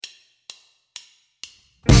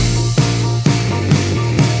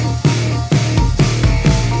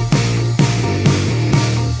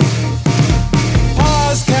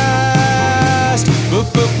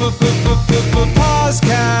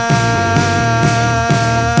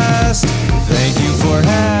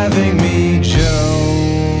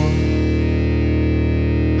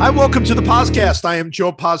Welcome to the PosCast. I am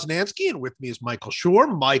Joe Posnanski, and with me is Michael Shore.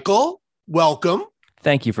 Michael, welcome.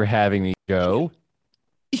 Thank you for having me, Joe.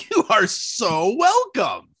 You are so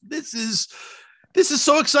welcome. This is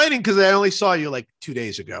so exciting because I only saw you like 2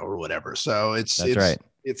 days ago or whatever. So it's right.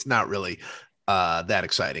 It's not really that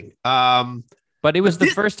exciting. But it was the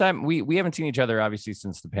first time we haven't seen each other obviously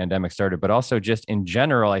since the pandemic started, but also just in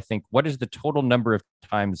general, I think, what is the total number of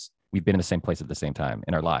times we've been in the same place at the same time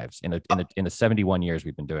in our lives in the 71 years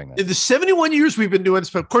we've been doing this? In the 71 years we've been doing this,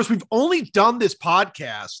 but of course we've only done this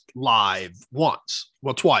podcast live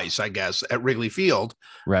twice, I guess, at Wrigley Field.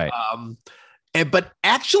 Right. But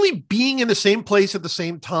actually being in the same place at the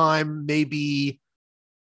same time, maybe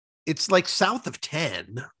it's like south of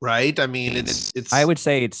 10, right? I mean, it's I would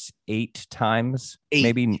say it's 8 times, 8.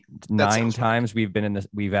 Maybe 9 times right.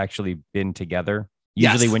 we've actually been together.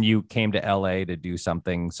 Usually when you came to LA to do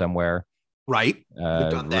something somewhere. Right. We've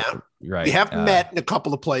done that. Right. We have met in a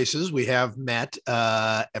couple of places. We have met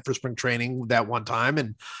for spring training that one time,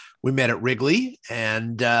 and we met at Wrigley,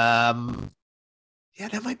 and that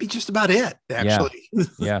might be just about it, actually.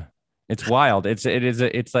 Yeah. It's wild. It's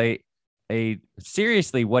a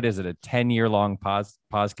seriously, what is it? A 10-year long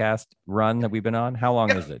PosCast run that we've been on? How long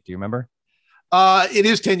is it? Do you remember? It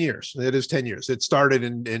is 10 years. It is 10 years. It started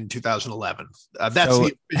in 2011. That's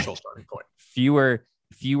the official starting point.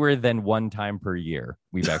 Fewer than one time per year.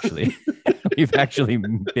 We've actually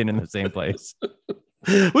been in the same place,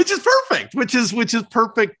 which is perfect. Which is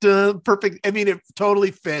perfect. Perfect. I mean, it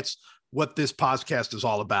totally fits what this podcast is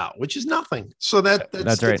all about, which is nothing. So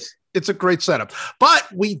that's right. It's a great setup. But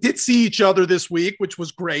we did see each other this week, which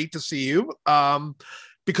was great to see you.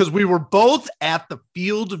 Because we were both at the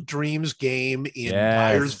Field of Dreams game in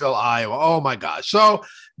Dyersville, Iowa. Oh my gosh. So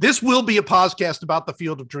this will be a podcast about the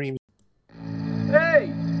Field of Dreams.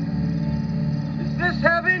 Hey, is this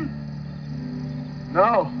heaven?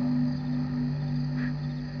 No.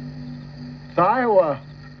 It's Iowa.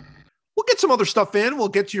 We'll get some other stuff in. We'll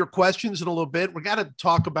get to your questions in a little bit. We got to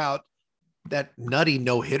talk about that nutty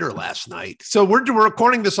no-hitter last night. So we're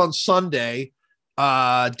recording this on Sunday.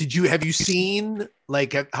 Have you seen,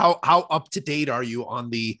 like, how up to date are you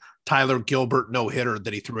on the Tyler Gilbert no-hitter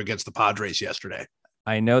that he threw against the Padres yesterday?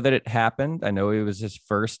 I know that it happened. I know it was his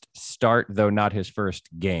first start, though not his first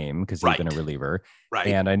game, because he's been a reliever. Right.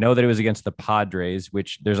 And I know that it was against the Padres,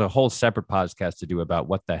 which there's a whole separate podcast to do about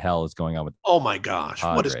what the hell is going on with. Oh my gosh.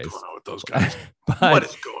 What is going on with those guys? What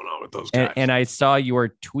is going on with those guys? And I saw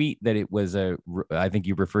your tweet that it was I think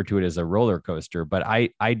you referred to it as a roller coaster, but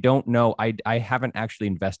I don't know. I haven't actually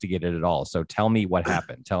investigated at all. So tell me what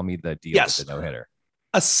happened. Tell me the deal with the no-hitter.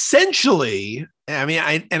 Essentially, I mean,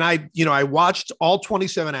 I watched all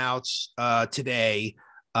 27 outs today.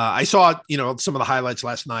 I saw, some of the highlights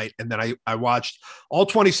last night, and then I watched all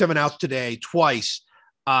 27 outs today twice.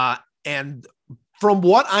 And from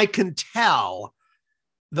what I can tell,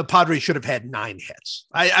 the Padres should have had 9 hits.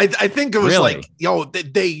 I think it was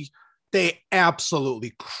they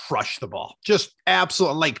absolutely crushed the ball. Just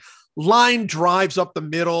absolutely, like, line drives up the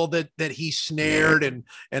middle that he snared, and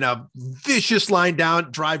a vicious drive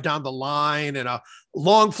down the line, and a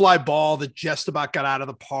long fly ball that just about got out of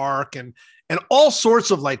the park, and all sorts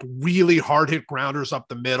of like really hard hit grounders up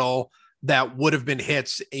the middle that would have been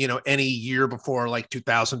hits, any year before like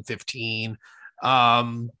 2015. I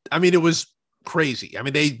mean, it was crazy. I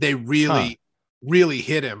mean, they really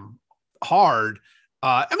hit him hard.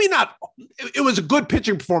 I mean, it was a good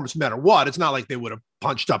pitching performance no matter what. It's not like they would have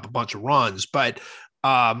punched up a bunch of runs, but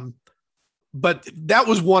that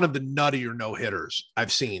was one of the nuttier no-hitters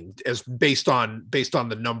I've seen, as based on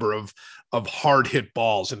the number of hard hit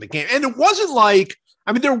balls in the game. And it wasn't like,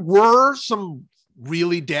 I mean, there were some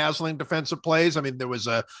really dazzling defensive plays. I mean, there was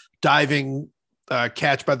a diving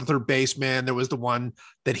catch by the third baseman. There was the one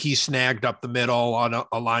that he snagged up the middle on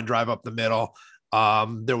a line drive up the middle.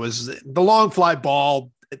 There was the long fly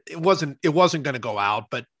ball. It wasn't going to go out,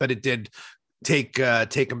 but it did take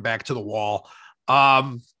him back to the wall.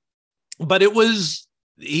 But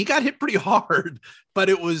he got hit pretty hard, but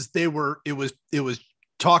it was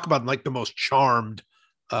talk about like the most charmed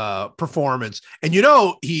performance. And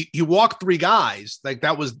he walked 3 guys. Like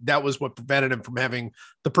that was what prevented him from having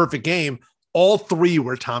the perfect game. All 3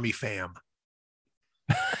 were Tommy Pham.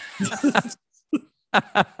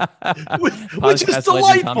 which is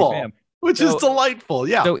delightful. Is delightful.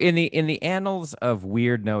 Yeah. So in the annals of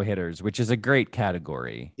weird no-hitters, which is a great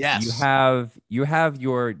category, yes, you have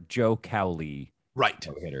your Joe Cowley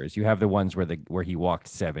no-hitters. You have the ones where he walked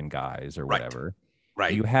 7 guys or whatever.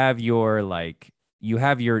 Right. You have your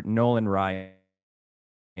Nolan Ryan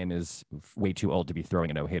is way too old to be throwing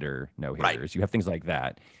a no-hitters. Right. You have things like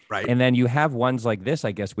that. Right. And then you have ones like this,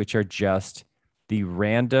 I guess, which are just the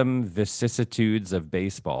random vicissitudes of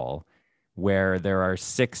baseball, where there are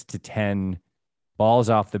 6 to 10 balls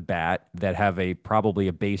off the bat that have probably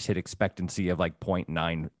a base hit expectancy of like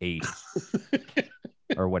 0.98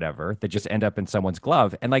 or whatever, that just end up in someone's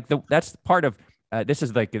glove. And like that's part of this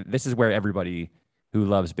is where everybody who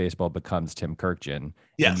loves baseball becomes Tim Kirkjian.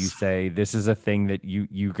 Yes. And you say, this is a thing that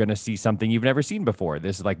you're going to see something you've never seen before.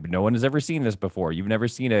 This is like, no one has ever seen this before. You've never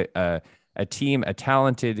seen a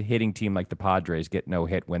talented hitting team like the Padres get no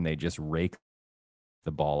hit when they just rake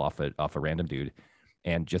the ball off a random dude.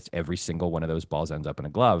 And just every single one of those balls ends up in a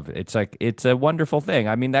glove. It's like, it's a wonderful thing.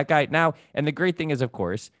 I mean, that guy now, and the great thing is, of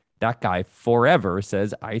course, that guy forever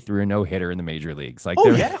says, I threw a no-hitter in the major leagues. Like,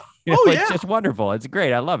 it's just wonderful. It's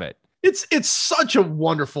great. I love it. It's such a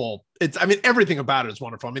wonderful, I mean, everything about it is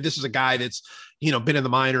wonderful. I mean, this is a guy that's, been in the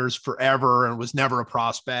minors forever and was never a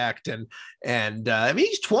prospect. And I mean,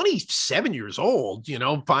 he's 27 years old,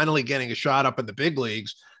 finally getting a shot up in the big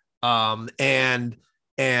leagues.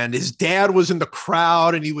 And his dad was in the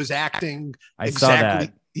crowd and he was acting exactly. Saw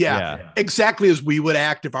that. Yeah, exactly as we would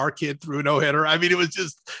act if our kid threw a no-hitter. I mean, it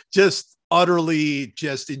was just utterly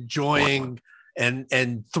just enjoying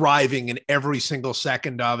and thriving in every single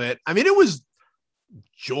second of it. I mean, it was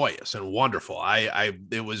joyous and wonderful.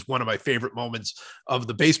 It was one of my favorite moments of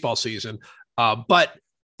the baseball season. But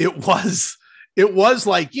it was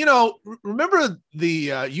like, remember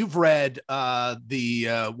you've read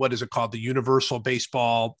what is it called? The Universal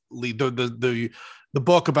Baseball League, the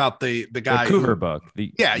book about the guy, the Coover book,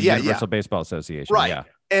 the Universal Baseball Association. Right. Yeah.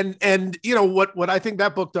 And what I think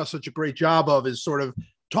that book does such a great job of is sort of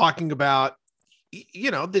talking about,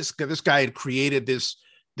 this guy had created this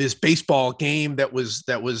baseball game that was,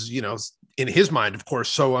 in his mind, of course,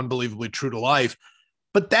 so unbelievably true to life,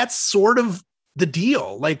 but that's sort of the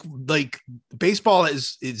deal. Like baseball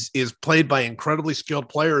is played by incredibly skilled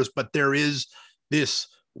players, but there is this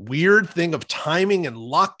weird thing of timing and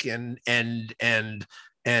luck and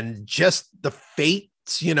just the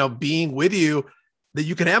fates, being with you, that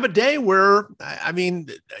you can have a day where, I mean,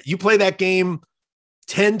 you play that game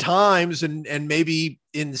 10 times and maybe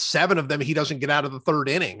in 7 of them, he doesn't get out of the 3rd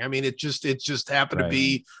inning. I mean, it just happened to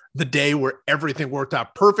be the day where everything worked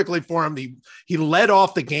out perfectly for him. He led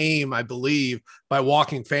off the game, I believe, by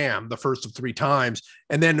walking Pham the first of 3 times,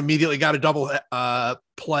 and then immediately got a double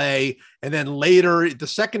play. And then later, the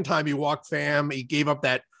second time he walked Pham, he gave up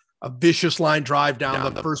a vicious line drive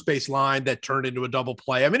down the first base line that turned into a double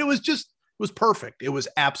play. I mean, it was perfect. It was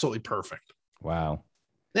absolutely perfect. Wow.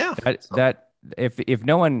 Yeah. If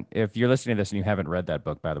you're listening to this and you haven't read that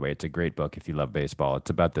book, by the way, it's a great book if you love baseball.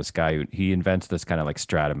 It's about this guy who he invents this kind of like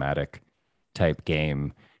Stratomatic type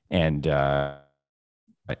game and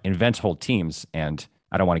invents whole teams. And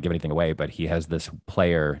I don't want to give anything away, but he has this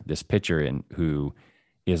pitcher who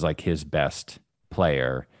is like his best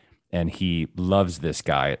player, and he loves this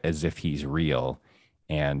guy as if he's real.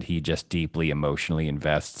 And he just deeply emotionally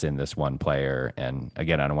invests in this one player. And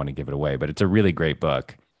again, I don't want to give it away, but it's a really great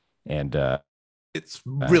book. And it's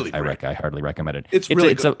really great. I hardly recommend it. It's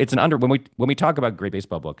an when we talk about great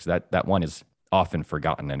baseball books, that one is often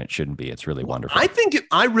forgotten, and it shouldn't be. It's really wonderful. I think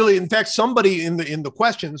in fact, somebody in the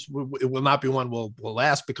questions, it will not be one we'll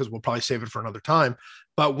ask because we'll probably save it for another time.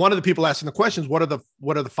 But one of the people asking the questions, what are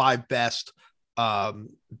the 5 best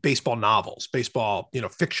baseball novels,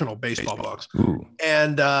 fictional baseball books? Ooh.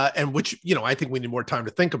 And which, I think we need more time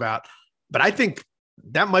to think about, but I think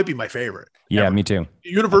that might be my favorite. Yeah, me too. The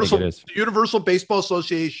Universal Baseball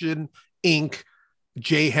Association, Inc.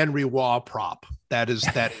 J. Henry Waugh Prop. That is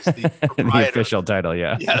the the official title.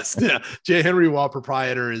 Yeah. Yes. Yeah. J. Henry Waugh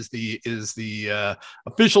Proprietor is the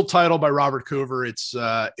official title by Robert Coover. It's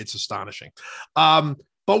astonishing. But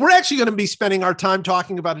we're actually going to be spending our time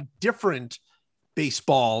talking about a different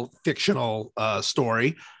baseball fictional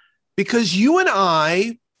story, because you and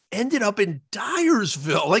I ended up in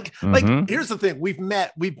Dyersville. Like here's the thing.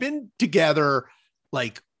 We've been together,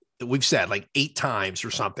 like we've said, like 8 times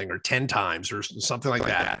or something, or 10 times or something like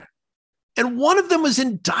that. And one of them was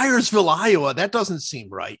in Dyersville, Iowa. That doesn't seem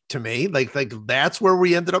right to me. Like that's where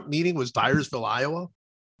we ended up meeting, was Dyersville, Iowa.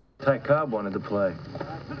 Ty Cobb wanted to play.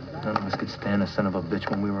 None of us could stand a son of a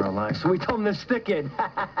bitch when we were alive, so we told him to stick it.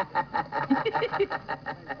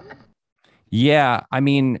 Yeah, I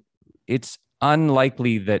mean, it's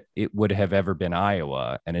unlikely that it would have ever been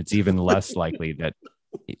Iowa, and it's even less likely that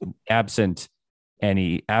absent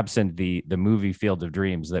the movie Field of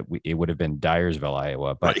Dreams that it would have been Dyersville,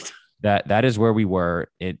 Iowa. But that is where we were.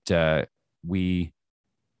 We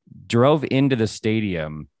drove into the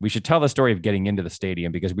stadium. We should tell the story of getting into the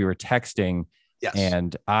stadium because we were texting. Yes.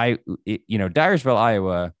 And Dyersville,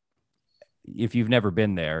 Iowa, if you've never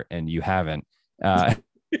been there and you haven't,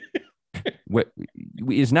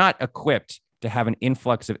 is not equipped to have an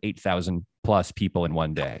influx of 8,000 plus people in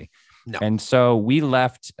one day. No. And so we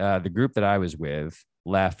left, the group that I was with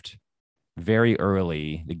left very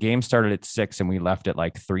early. The game started at 6 and we left at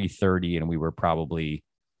like 3:30, and we were probably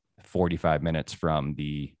 45 minutes from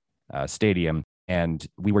the stadium. And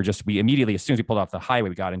we immediately, as soon as we pulled off the highway,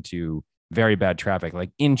 we got into very bad traffic,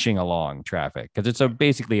 like inching along traffic, because it's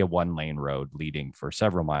basically a 1-lane road leading for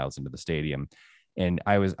several miles into the stadium. And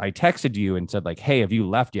I texted you and said like, hey, have you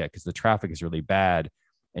left yet? Because the traffic is really bad.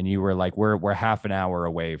 And you were like, we're half an hour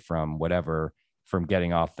away from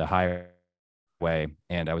getting off the highway.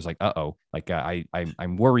 And I was like, uh-oh, like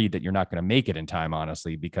I'm worried that you're not going to make it in time,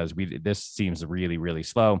 honestly, because this seems really, really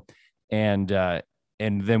slow. And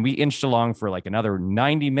then we inched along for like another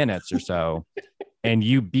 90 minutes or so. And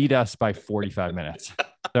you beat us by 45 minutes.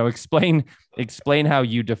 So explain how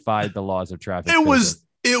you defied the laws of traffic.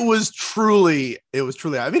 It was truly.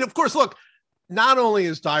 I mean, of course, look, not only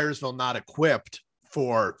is Dyersville not equipped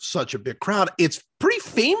for such a big crowd, it's pretty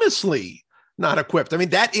famously not equipped. I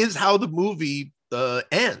mean, that is how the movie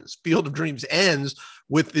ends. Field of Dreams ends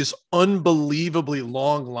with this unbelievably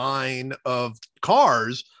long line of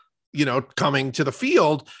cars, coming to the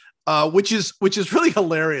field. Which is really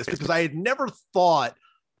hilarious because I had never thought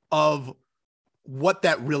of what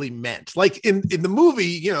that really meant. Like in the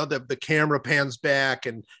movie, the camera pans back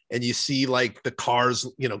and you see like the cars,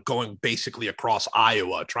 going basically across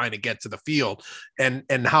Iowa trying to get to the field, and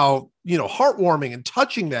how, heartwarming and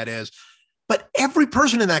touching that is. But every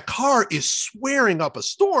person in that car is swearing up a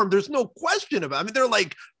storm. There's no question about it. I mean, they're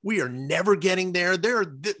like, we are never getting there.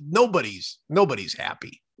 Nobody's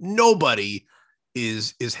happy. Nobody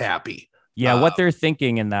is happy. Yeah, what they're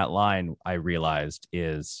thinking in that line, I realized,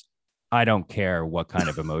 is I don't care what kind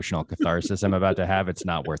of emotional catharsis I'm about to have. It's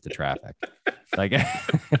not worth the traffic. Like,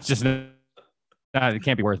 it's just it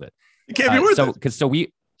can't be worth it. It can't be worth it. So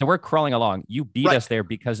we're crawling along. You beat us there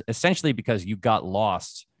because you got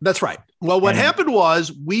lost. That's right. Well, what happened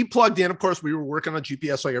was we plugged in. Of course, we were working on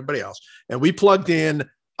GPS like everybody else, and we plugged in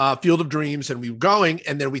Field of Dreams, and we were going,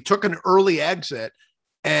 and then we took an early exit,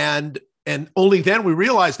 and only then we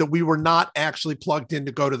realized that we were not actually plugged in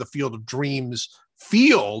to go to the Field of Dreams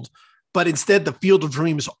field, but instead the Field of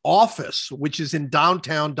Dreams office, which is in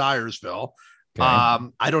downtown Dyersville. Okay.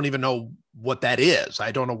 I don't even know what that is.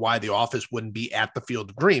 I don't know why the office wouldn't be at the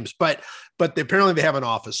Field of Dreams, but apparently they have an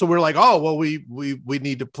office. So we're like, oh, well, we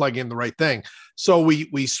need to plug in the right thing. So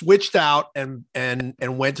we switched out and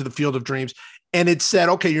went to the Field of Dreams, and it said,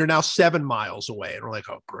 okay, you're now 7 miles away. And we're like,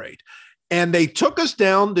 oh, great. And they took us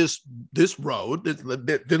down this road that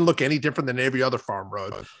didn't look any different than every other farm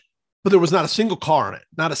road, but there was not a single car on it,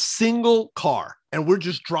 not a single car. And we're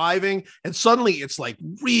just driving, and suddenly it's like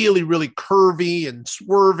really, really curvy and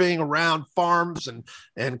swerving around farms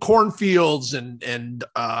and cornfields and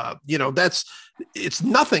it's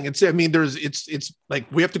nothing. It's like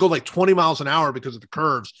we have to go like 20 miles an hour because of the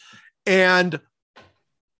curves. And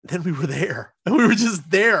then we were there, and we were just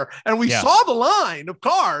there, and we saw the line of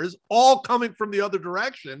cars all coming from the other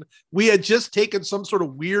direction. We had just taken some sort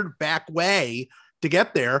of weird back way to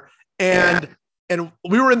get there. And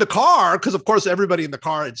we were in the car because, of course, everybody in the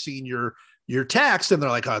car had seen your text, and they're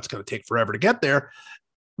like, oh, it's going to take forever to get there.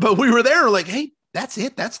 But we were there like, hey, that's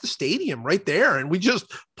it. That's the stadium right there. And we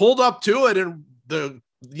just pulled up to it, and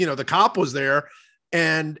the cop was there.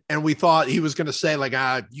 And we thought he was going to say like,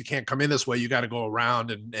 you can't come in this way. You got to go around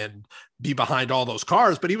and be behind all those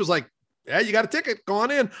cars. But he was like, yeah, you got a ticket, go on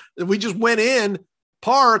in. And we just went in,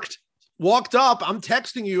 parked, walked up. I'm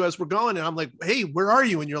texting you as we're going. And I'm like, hey, where are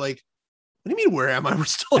you? And you're like, what do you mean, where am I? We're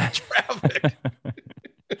still in traffic.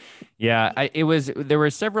 Yeah, there were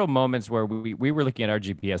several moments where we were looking at our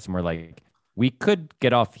GPS and we're like, we could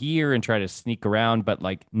get off here and try to sneak around. But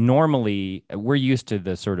like normally we're used to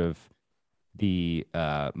the sort of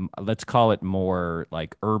let's call it more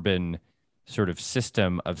like urban sort of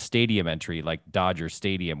system of stadium entry, like Dodger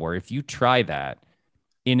Stadium, where if you try that,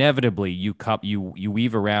 inevitably you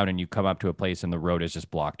weave around and you come up to a place and the road is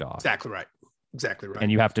just blocked off. Exactly right.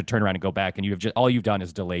 And you have to turn around and go back, and all you've done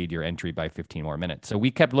is delayed your entry by 15 more minutes. So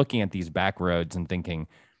we kept looking at these back roads and thinking,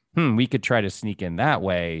 we could try to sneak in that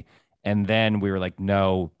way. And then we were like,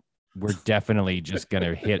 no, we're definitely just going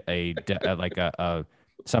to hit a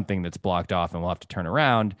something that's blocked off, and we'll have to turn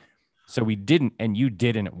around. So we didn't, and you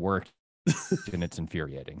didn't work, and it's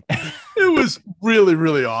infuriating. It was really,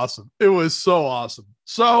 really awesome. It was so awesome.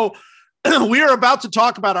 So we are about to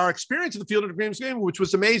talk about our experience at the Field of Dreams game, which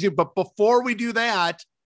was amazing. But before we do that,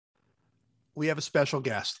 we have a special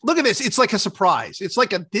guest. Look at this. It's like a surprise. It's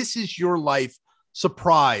like a This Is Your Life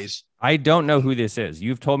surprise. I don't know who this is.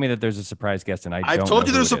 You've told me that there's a surprise guest, and I've told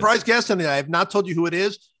you there's a surprise guest, and I have not told you who it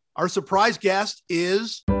is. Our surprise guest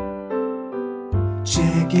is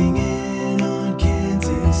Checking in on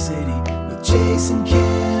Kansas City with Jason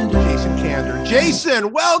Kander. Jason Kander.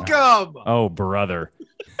 Jason, welcome. Oh, brother.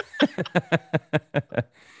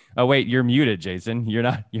 Oh, wait, you're muted, Jason. You're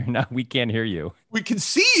not. We can't hear you. We can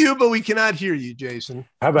see you, but we cannot hear you, Jason.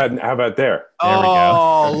 How about there? There we go.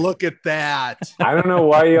 Oh, look at that. I don't know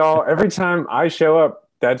why y'all, every time I show up,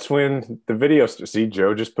 that's when the video, see,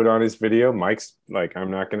 Joe just put on his video. Mike's like,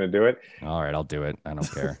 I'm not going to do it. All right, I'll do it. I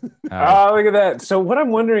don't care. Oh, look at that. So what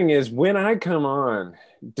I'm wondering is when I come on,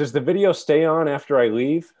 does the video stay on after I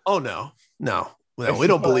leave? Oh, no, we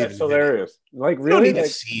don't believe That's in hilarious. Like, We don't really? need to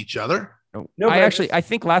see each other. No, I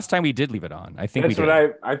think last time we did leave it on. I think that's we did.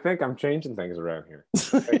 what I think I'm changing things around here.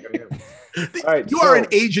 All right, You are an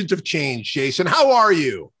agent of change, Jason. How are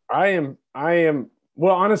you? I am.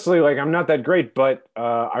 Well, honestly, like I'm not that great, but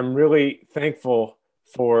I'm really thankful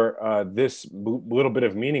for this little bit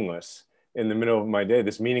of meaningless in the middle of my day,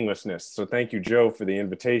 this meaninglessness. So thank you, Joe, for the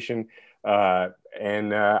invitation.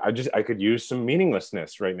 And I could use some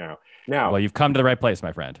meaninglessness right now. Well, you've come to the right place,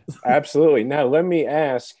 my friend. Absolutely. Now, let me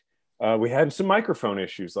ask, we had some microphone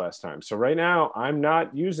issues last time. So right now I'm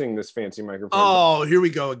not using this fancy microphone. Oh, here we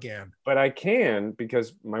go again. But I can,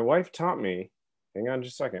 because my wife taught me, hang on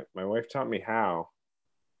just a second. My wife taught me how.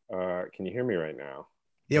 Can you hear me right now?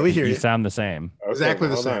 Yeah, we hear you. You sound the same. Okay, Exactly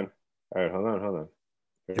the hold same. on. All right, hold on.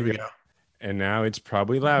 Here we go. And now it's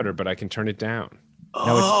probably louder, but I can turn it down.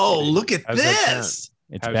 Oh, look at How's that this.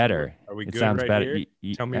 It's How's- better. Are we It good sounds right better.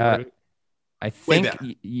 here? Tell me what it, I Way think, better.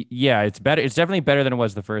 yeah, it's better. It's definitely better than it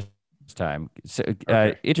was the first time. So,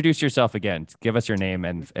 Okay. introduce yourself again. Give us your name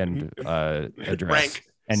and address Rank.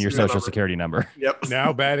 and your Serial social number. security number. Yep.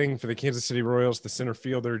 now batting for the Kansas City Royals, the center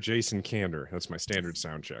fielder, Jason Kander. That's my standard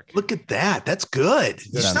sound check. Look at that. That's good.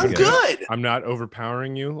 You Sounds sound good. good. I'm not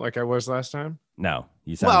overpowering you like I was last time. No,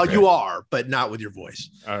 you sound Well, good. you are, but not with your voice.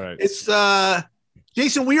 All right. It's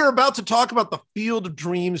Jason, we are about to talk about the Field of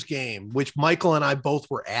Dreams game, which Michael and I both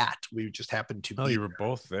were at. We just happened to be. Oh, you were there.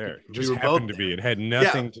 both there. It We just were happened both to be. there. It had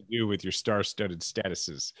nothing to do with your star-studded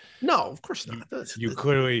statuses. No, of course not.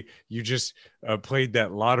 You just played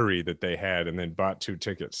that lottery that they had and then bought 2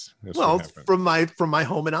 tickets. That's well, what happened. from my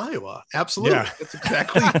home in Iowa. Absolutely. Yeah.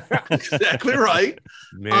 That's exactly right.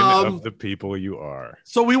 Man of the people you are.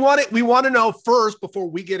 So we want to know first, before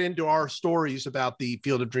we get into our stories about the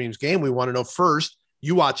Field of Dreams game, we want to know first,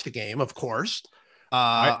 you watched the game, of course.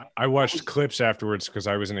 I watched clips afterwards because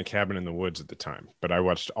I was in a cabin in the woods at the time, but I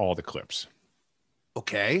watched all the clips.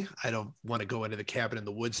 Okay. I don't want to go into the cabin in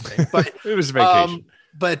the woods thing, but It was vacation.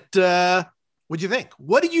 what'd you think?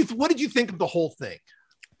 What did you think of the whole thing?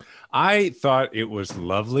 I thought it was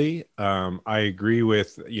lovely. I agree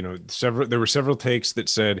with, there were several takes that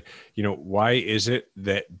said, why is it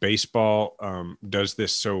that baseball does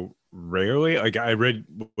this so rarely? Like I read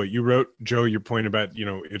what you wrote, Joe, your point about,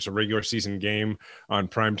 it's a regular season game on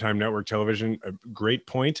primetime network television. A great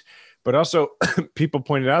point. But also people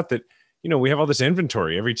pointed out that, we have all this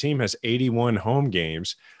inventory. Every team has 81 home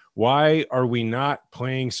games. Why are we not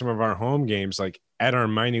playing some of our home games like at our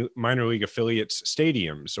minor league affiliates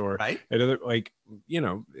stadiums or Right. at other,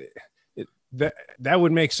 that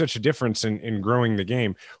would make such a difference in growing the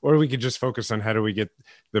game. Or we could just focus on how do we get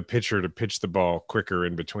the pitcher to pitch the ball quicker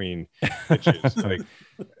in between pitches.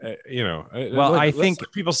 Well, I think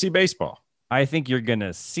let people see baseball. I think you're going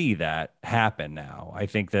to see that happen now. I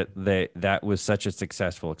think that was such a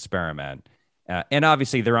successful experiment. And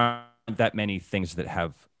obviously there aren't that many things that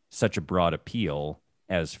have such a broad appeal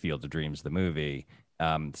as Field of Dreams, the movie.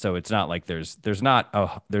 So it's not like there's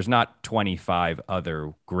not 25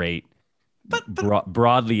 other great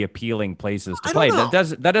broadly appealing places to play.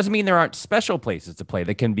 That doesn't mean there aren't special places to play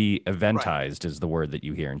that can be eventized, is the word that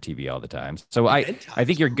you hear in TV all the time. So I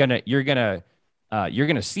think you're gonna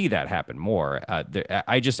see that happen more. I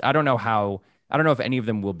don't know if any of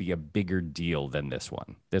them will be a bigger deal than this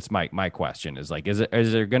one. That's my question is like,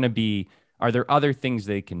 are there other things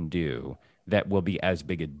they can do that will be as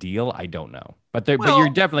big a deal? I don't know, but you're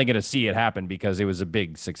definitely going to see it happen because it was a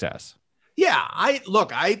big success. Yeah,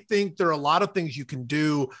 I think there are a lot of things you can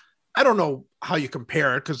do. I don't know how you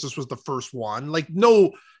compare it because this was the first one.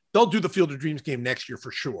 They'll do the Field of Dreams game next year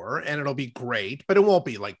for sure, and it'll be great, but it won't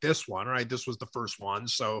be like this one, right? This was the first one,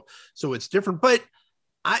 so it's different. But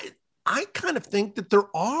I kind of think that there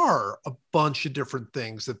are a bunch of different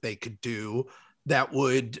things that they could do that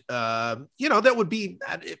would, that would be,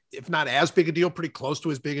 if not as big a deal, pretty close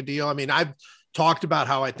to as big a deal. I mean, I've talked about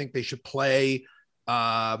how I think they should play. There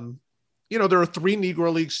are 3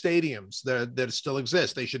 Negro League stadiums that still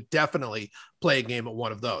exist. They should definitely play a game at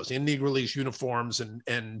one of those in Negro Leagues uniforms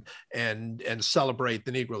and celebrate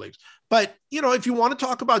the Negro Leagues. But, if you want to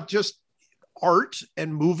talk about just art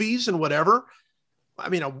and movies and whatever, I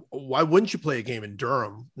mean, why wouldn't you play a game in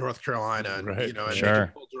Durham, North Carolina, and, right. and Sure. make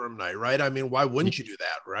it full Durham night, right? I mean, why wouldn't you do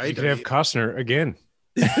that, right? You could have Costner again.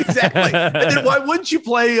 Exactly. And then why wouldn't you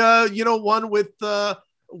play, one with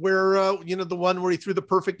where the one where he threw the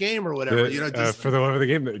perfect game or whatever, just for the love of the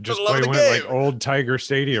game, just the love play of the one at game. like Old Tiger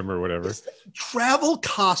Stadium or whatever. Just travel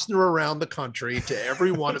Costner around the country to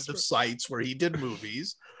every one of the sites where he did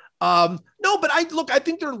movies. No, but I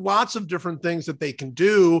think there are lots of different things that they can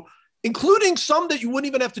do, including some that you wouldn't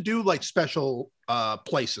even have to do, like special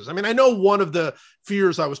places. I mean, I know one of the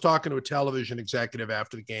fears, I was talking to a television executive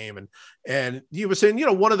after the game, and he was saying,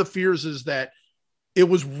 one of the fears is that it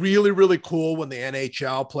was really, really cool when the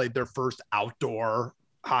NHL played their first outdoor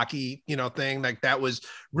hockey, thing. Like that was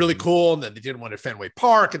really cool. And then they didn't want to Fenway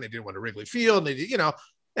Park and they didn't want to Wrigley Field. And they did,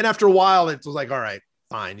 and after a while it was like, all right,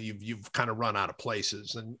 fine. You've kind of run out of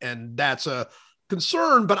places. And that's a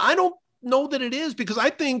concern, but I don't know that it is, because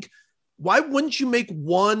I think, why wouldn't you make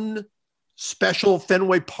one special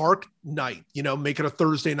Fenway Park night, make it a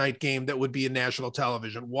Thursday night game that would be in national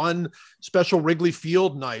television, one special Wrigley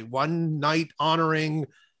Field night, one night honoring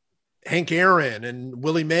Hank Aaron and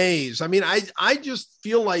Willie Mays. I mean, I just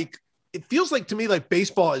feel like, it feels like to me, like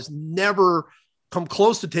baseball has never come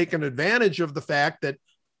close to taking advantage of the fact that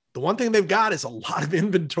the one thing they've got is a lot of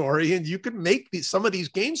inventory, and you could make some of these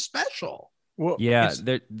games special. Well, yeah,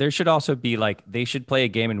 there should also be they should play a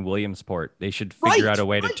game in Williamsport. They should figure out a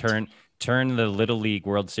way to turn the Little League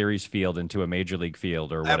World Series field into a Major League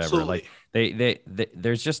field or whatever. Absolutely.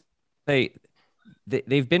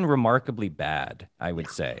 They've been remarkably bad, I would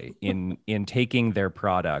say, in taking their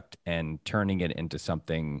product and turning it into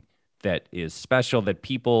something that is special, that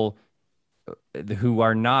people who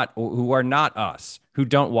are not us, who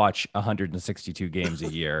don't watch 162 games a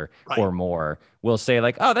year Right. or more, will say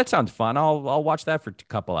like, oh, that sounds fun. I'll watch that for a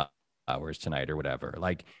couple hours tonight or whatever.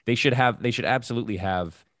 Like they should absolutely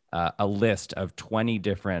have a list of 20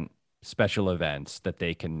 different special events that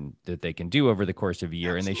they can do over the course of a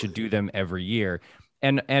year. Absolutely. And they should do them every year.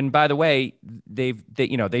 And by the way,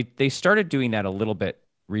 they started doing that a little bit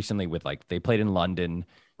recently with they played in London,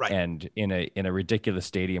 Right. and in a ridiculous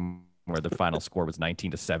stadium where the final score was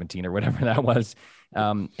 19-17 or whatever that was.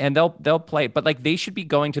 And they'll play, but they should be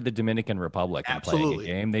going to the Dominican Republic and Absolutely. playing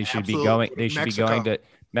a game. They should Absolutely. be going Mexico. to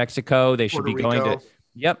Mexico. They should Puerto be going Rico. to,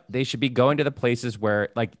 yep. They should be going to the places where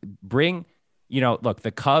bring, look,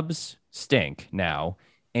 the Cubs stink now,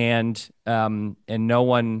 and no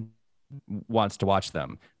one wants to watch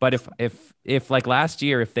them. But if like last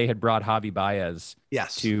year, if they had brought Javi Baez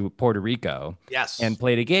Yes. to Puerto Rico, Yes. and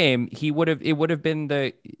played a game, it would have been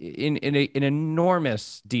an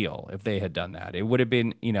enormous deal if they had done that. It would have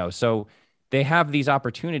been, so they have these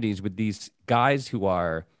opportunities with these guys who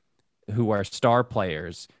are star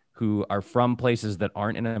players, who are from places that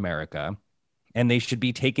aren't in America, and they should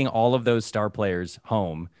be taking all of those star players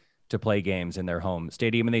home to play games in their home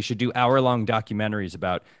stadium. And they should do hour-long documentaries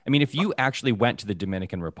about, if you actually went to the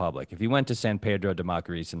Dominican Republic, if you went to San Pedro de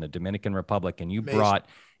Macorís in the Dominican Republic, and you brought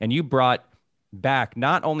back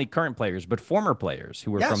not only current players, but former players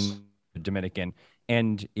who were Yes. from the Dominican.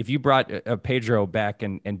 And if you brought Pedro back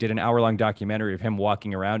and did an hour-long documentary of him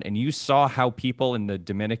walking around, and you saw how people in the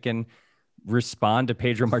Dominican respond to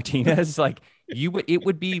Pedro Martinez, it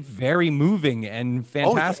would be very moving and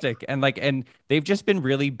fantastic. Oh, yeah. And they've just been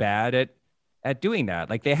really bad at doing that.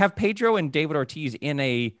 They have Pedro and David Ortiz in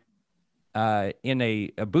a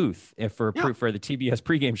booth for the TBS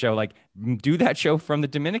pregame show. Do that show from the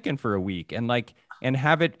Dominican for a week, and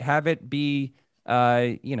have it be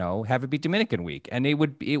Dominican week, and it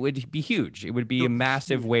would be huge. It would be a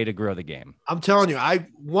massive way to grow the game. I'm telling you,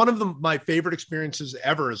 one of my favorite experiences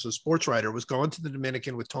ever as a sports writer was going to the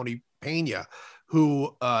Dominican with Tony Pena,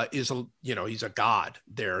 who is he's a god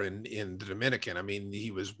there in the Dominican. I mean, he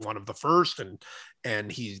was one of the first,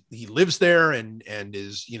 and he lives there and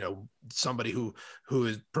is somebody who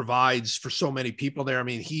provides for so many people there. I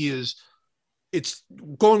mean, it's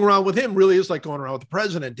going around with him really is like going around with the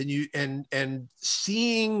president, and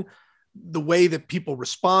seeing the way that people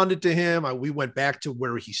responded to him. We went back to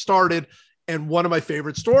where he started. And one of my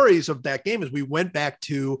favorite stories of that game is we went back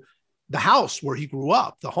to the house where he grew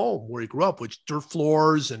up, the home where he grew up, which dirt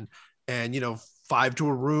floors and 5 to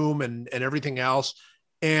a room and everything else.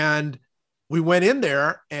 And we went in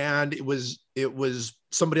there, and it was it was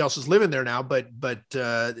somebody else is living there now, but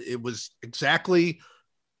it was exactly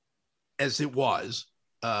as it was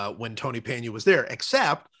when Tony Pena was there,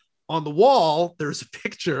 except on the wall, there's a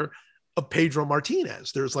picture of Pedro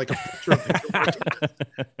Martinez. There's like a picture of Pedro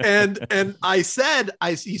Martinez. And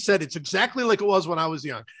he said, it's exactly like it was when I was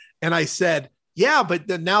young. And I said, yeah, but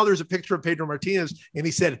then now there's a picture of Pedro Martinez. And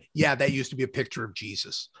he said, yeah, that used to be a picture of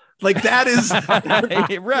Jesus. Like that is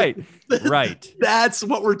right. That's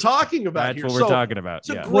what we're talking about. That's here. what we're talking about. It's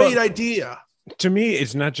a great idea. To me,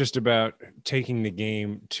 it's not just about taking the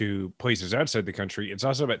game to places outside the country. It's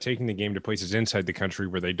also about taking the game to places inside the country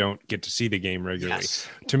where they don't get to see the game regularly. Yes.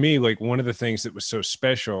 To me, like one of the things that was so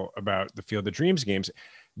special about the Field of Dreams game,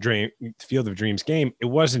 it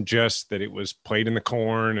wasn't just that it was played in the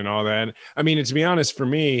corn and all that. I mean, to be honest, for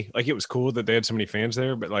me, like it was cool that they had so many fans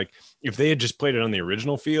there, but like if they had just played it on the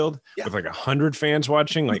original field with like 100 fans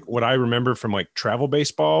watching, like what I remember from like travel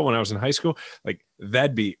baseball when I was in high school, like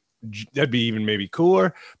that'd be even maybe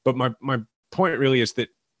cooler. But my point really is that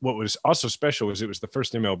what was also special was it was the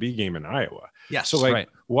first MLB game in Iowa. Yes. So like,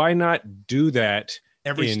 why not do that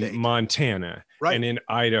every in state. Montana and in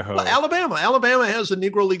Idaho? Well, Alabama has a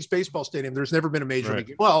Negro Leagues baseball stadium. There's never been a major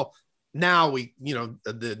league. Well, now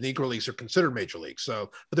the Negro Leagues are considered major leagues.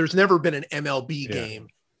 So, but there's never been an MLB game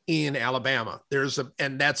in Alabama.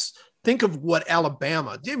 Think of what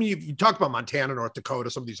Alabama, I mean, you talk about Montana, North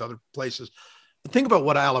Dakota, some of these other places. Think about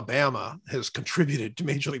what Alabama has contributed to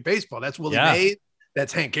Major League Baseball. That's Willie Mays,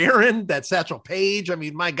 that's Hank Aaron, that's Satchel Paige. I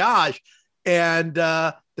mean, my gosh. And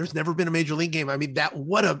there's never been a Major League game. I mean,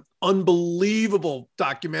 what an unbelievable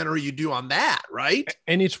documentary you do on that, right?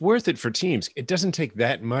 And it's worth it for teams. It doesn't take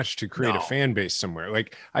that much to create a fan base somewhere.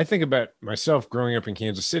 Like I think about myself growing up in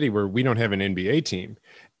Kansas City where we don't have an NBA team.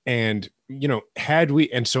 And,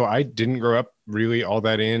 so I didn't grow up really all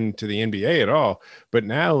that into the NBA at all. But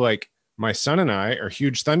now, like, my son and I are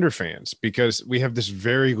huge Thunder fans because we have this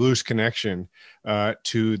very loose connection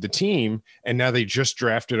to the team. And now they just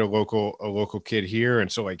drafted a local kid here.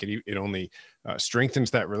 And so like it only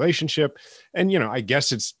strengthens that relationship. And, I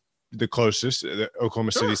guess it's the closest,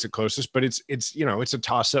 Oklahoma City's the closest, but it's a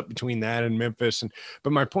toss up between that and Memphis.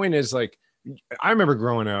 But my point is like, I remember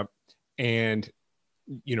growing up and,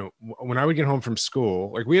 when I would get home from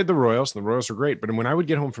school, like we had the Royals were great, but when I would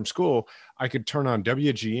get home from school, I could turn on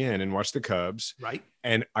WGN and watch the Cubs. Right.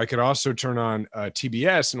 And I could also turn on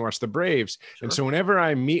TBS and watch the Braves. Sure. And so whenever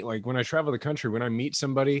I meet, like when I travel the country, when I meet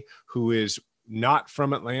somebody who is not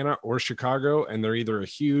from Atlanta or Chicago, and they're either a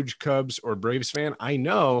huge Cubs or Braves fan, I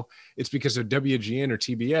know it's because of WGN or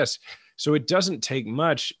TBS. So it doesn't take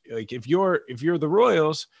much. Like if you're the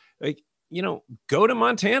Royals, like, go to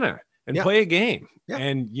Montana and play a game,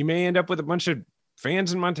 and you may end up with a bunch of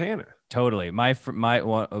fans in Montana. Totally.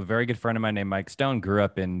 A very good friend of mine named Mike Stone grew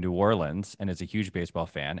up in New Orleans and is a huge baseball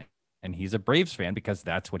fan. And he's a Braves fan because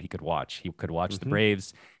that's what he could watch. He could watch the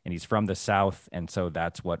Braves, and he's from the South. And so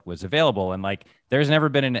that's what was available. And like, there's never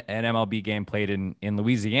been an MLB game played in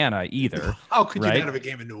Louisiana either. How could you not have a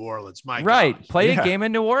game in New Orleans? Play a game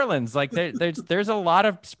in New Orleans. Like there's a lot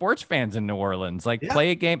of sports fans in New Orleans. Like play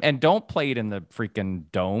a game and don't play it in the freaking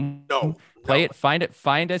dome. No.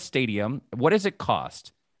 Find a stadium. What does it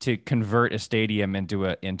cost to convert a stadium into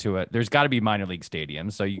a, there's got to be minor league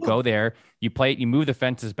stadiums. So you go there, you play it, you move the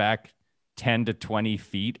fences back 10 to 20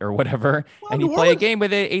 feet or whatever, and you play a game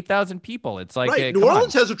with 8,000 people. It's like, New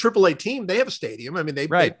Orleans has a AAA team. They have a stadium. I mean, they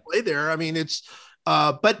play there. I mean, it's,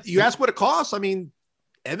 but you ask what it costs. I mean,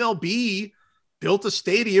 MLB built a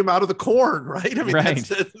stadium out of the corn, right? I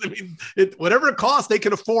mean, whatever it costs, they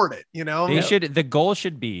can afford it. The goal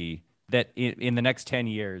should be that in the next 10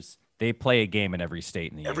 years, they play a game in every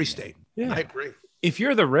state in the Every state. Yeah. I agree. If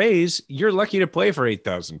you're the Rays, you're lucky to play for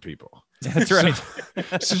 8,000 people. That's right.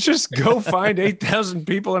 So just go find 8,000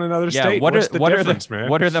 people in another state. What are the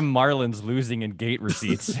Marlins losing in gate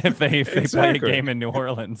receipts if they play a game in New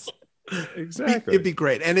Orleans? Exactly. It'd be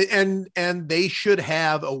great. And they should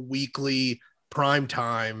have a weekly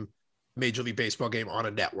primetime Major League Baseball game on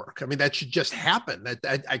a network. I mean, that should just happen.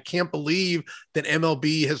 I can't believe that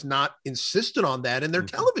MLB has not insisted on that in their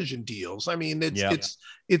television deals. I mean,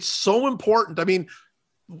 it's so important. I mean,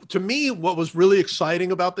 to me, what was really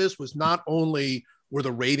exciting about this was not only were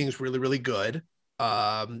the ratings really, really good,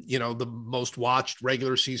 the most watched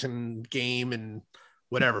regular season game in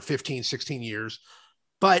 15, 16 years,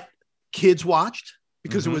 but kids watched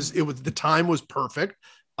because it was the time was perfect.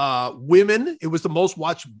 Women, it was the most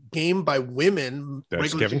watched game by women.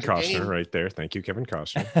 That's Kevin Costner right there. Thank you, Kevin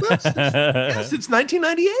Costner. Yes, it's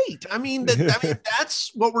 1998. I mean,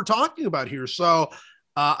 that's what we're talking about here. So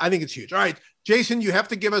I think it's huge. All right, Jason, you have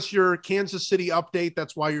to give us your Kansas City update.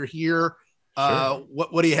 That's why you're here.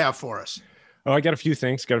 What do you have for us? Oh, I got a few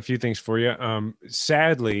things. For you.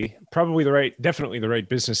 Sadly, definitely the right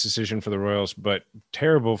business decision for the Royals, but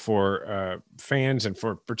terrible for fans and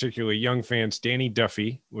for particularly young fans. Danny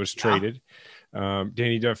Duffy was traded.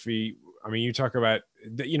 Danny Duffy. I mean, you talk about,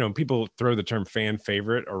 people throw the term fan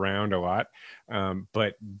favorite around a lot,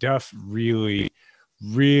 but Duff really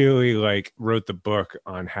wrote the book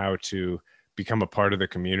on how to become a part of the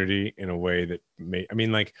community in a way that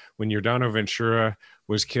when Yordano Ventura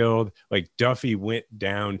was killed, like Duffy went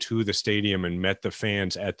down to the stadium and met the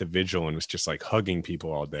fans at the vigil and was just like hugging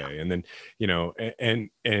people all day. And then, and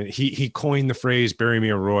he coined the phrase, bury me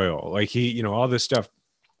a Royal, like all this stuff.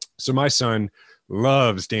 So my son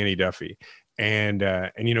loves Danny Duffy. And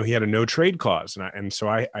he had a no trade clause. So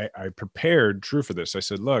I prepared True for this. I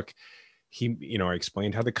said, look, I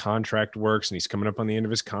explained how the contract works, and he's coming up on the end of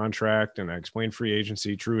his contract, and I explained free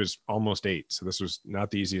agency. True is almost 8. So this was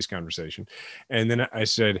not the easiest conversation. And then I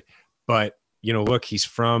said, but look, he's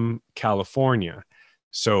from California,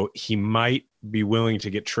 so he might be willing to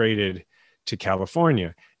get traded to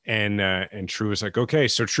California. And True was like, okay.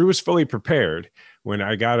 So True was fully prepared when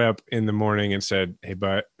I got up in the morning and said, hey,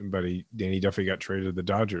 buddy, Danny Duffy got traded to the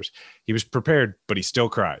Dodgers. He was prepared, but he still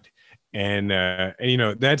cried. And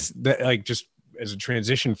that's that, like, just as a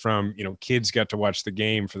transition from, kids got to watch the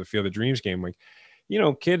game for the Field of Dreams game. Like,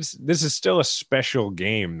 kids, this is still a special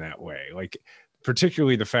game that way. Like,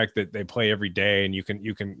 particularly the fact that they play every day, and you can,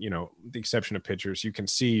 the exception of pitchers, you can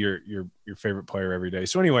see your favorite player every day.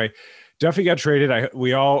 So anyway, Duffy got traded.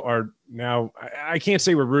 We all are now, I can't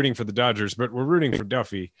say we're rooting for the Dodgers, but we're rooting for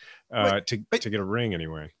Duffy to get a ring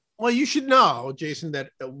anyway. Well, you should know, Jason,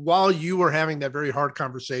 that while you were having that very hard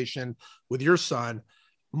conversation with your son,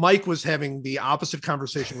 Mike was having the opposite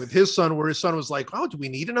conversation with his son, where his son was like, oh, do we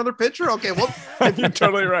need another pitcher? Okay, well, you're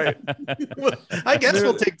totally right. Well, I guess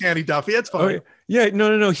we'll take Danny Duffy. That's fine. Oh, yeah,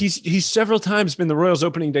 no. He's several times been the Royals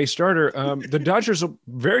opening day starter. The Dodgers will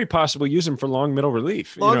very possibly use him for long middle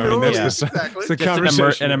relief. Exactly.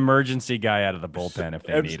 Just an emergency guy out of the bullpen if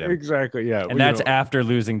they need him. Exactly, yeah. And that's after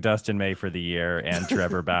losing Dustin May for the year and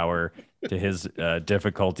Trevor Bauer to his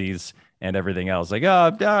difficulties and everything else. Like,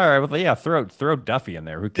 all right, well, yeah, throw Duffy in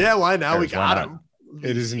there. Yeah, why now? We got him.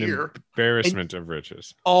 It is an embarrassment of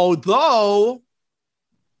riches. Although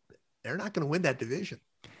they're not going to win that division.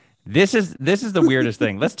 This is the weirdest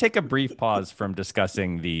thing. Let's take a brief pause from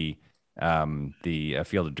discussing the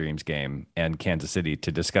Field of Dreams game and Kansas City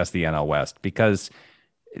to discuss the NL West, because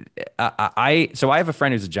I have a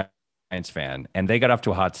friend who's a Giants fan, and they got off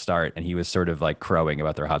to a hot start, and he was sort of like crowing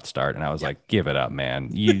about their hot start, and I was like, give it up, man.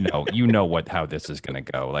 You know how this is going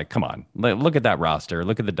to go. Like, come on, look at that roster.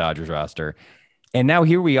 Look at the Dodgers roster. And now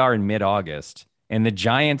here we are in mid-August, and the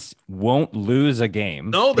Giants won't lose a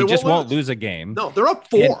game. No, they just won't lose a game. No, they're up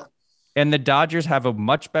 4. And the Dodgers have a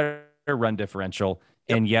much better run differential,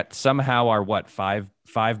 and yet somehow are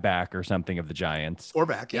five back or something of the Giants. 4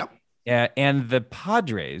 back, yeah. And the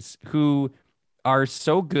Padres, who are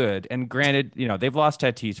so good, and granted, they've lost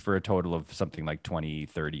Tatis for a total of something like 20,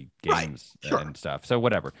 30 games and stuff. So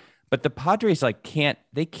whatever. But the Padres can't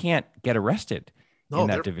get arrested in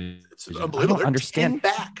that division. It's unbelievable. I don't understand.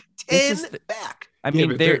 10 back. I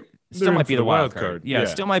mean, they're still might be the wild card. Yeah,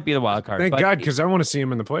 still might be the wild card. Thank God, because I want to see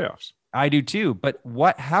them in the playoffs. I do too. But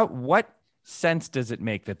what sense does it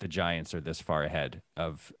make that the Giants are this far ahead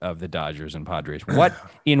of the Dodgers and Padres?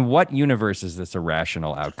 In what universe is this a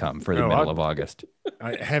rational outcome for the middle of August?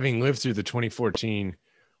 Having lived through the 2014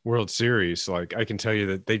 World Series, like, I can tell you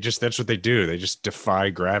that that's what they do. They just defy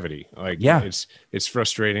gravity. Like, it's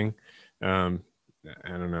frustrating. I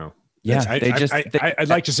don't know. Yeah, I'd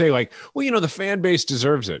like to say, like, well, the fan base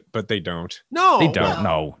deserves it, but they don't. No, they don't.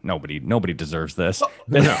 No, nobody deserves this.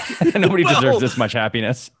 No. Nobody deserves this much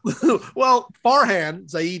happiness. Well,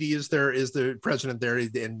 Farhan Zaidi is the president there,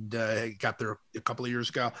 and he got there a couple of years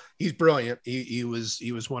ago. He's brilliant. He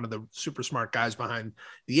was one of the super smart guys behind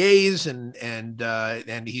the A's, and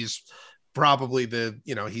he's probably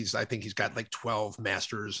I think he's got like 12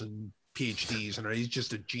 masters and PhDs, and he's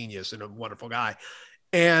just a genius and a wonderful guy.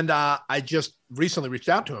 And I just recently reached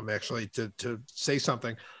out to him actually to say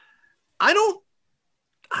something. I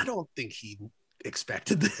don't think he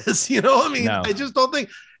expected this. No. I just don't think.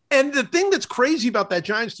 And the thing that's crazy about that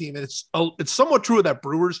Giants team, and it's somewhat true of that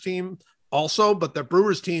Brewers team also, but the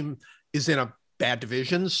Brewers team is in a bad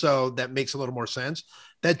division, so that makes a little more sense.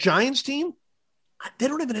 That Giants team, they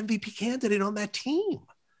don't have an MVP candidate on that team.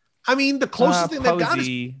 I mean, the closest thing they've got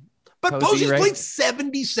is. But Posey's played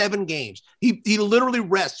 77 games. He literally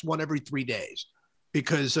rests one every 3 days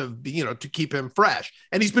because of, to keep him fresh.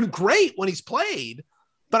 And he's been great when he's played.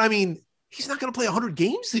 But I mean, he's not going to play 100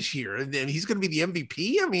 games this year, and he's going to be the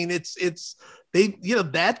MVP. I mean, it's they,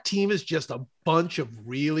 that team is just a bunch of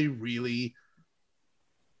really, really,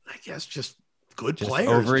 I guess, just good players,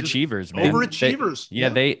 overachievers, man. Overachievers.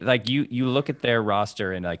 They like you look at their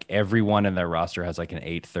roster, and like everyone in their roster has like an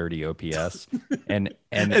 830 OPS, and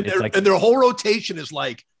their whole rotation is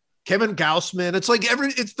like Kevin Gausman. It's like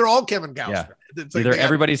they're all Kevin Gausman. Yeah. It's like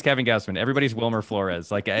everybody's Kevin Gausman. Everybody's Wilmer Flores.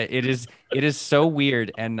 Like it is so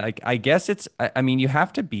weird. And like, I guess I mean, you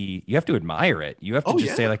have to admire it. You have to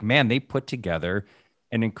say like, man, they put together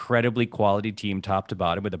an incredibly quality team top to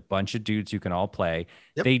bottom with a bunch of dudes who can all play.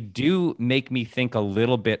 Yep. They do make me think a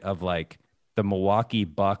little bit of like the Milwaukee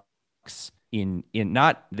Bucks in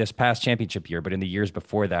not this past championship year, but in the years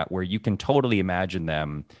before that, where you can totally imagine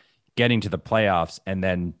them getting to the playoffs and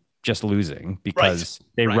then just losing because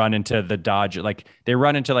they run into the Dodgers, like they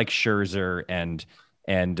run into like Scherzer and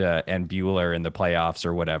Bueller in the playoffs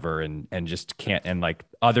or whatever, and just can't. And like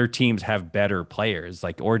other teams have better players.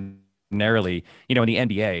 Like ordinarily, in the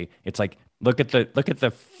NBA, it's like look at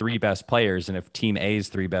the three best players, and if Team A's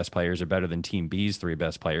three best players are better than Team B's three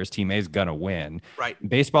best players, Team A's gonna win. Right.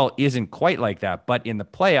 Baseball isn't quite like that, but in the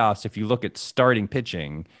playoffs, if you look at starting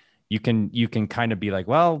pitching, you can kind of be like,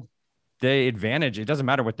 well, the advantage, it doesn't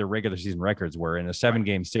matter what their regular season records were. In a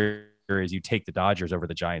 7-game series, you take the Dodgers over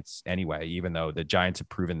the Giants anyway, even though the Giants have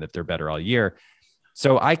proven that they're better all year.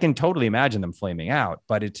 So I can totally imagine them flaming out,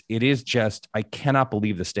 but it is just, I cannot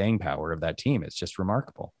believe the staying power of that team. It's just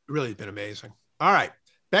remarkable. It really has been amazing. All right.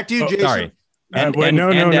 Back to you, Jason. Sorry.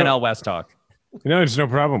 NL West talk. No, it's no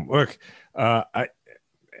problem. Look, I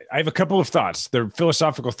have a couple of thoughts. They're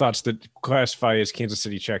philosophical thoughts that classify as Kansas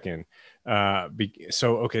City check-in.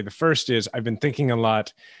 The first is I've been thinking a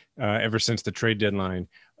lot ever since the trade deadline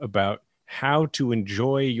about how to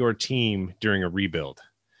enjoy your team during a rebuild.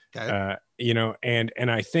 Okay.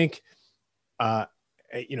 And I think, I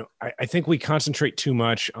think we concentrate too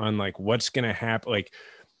much on like what's going to happen,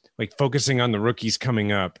 like focusing on the rookies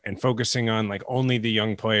coming up and focusing on like only the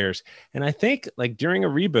young players. And I think like during a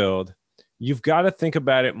rebuild, you've got to think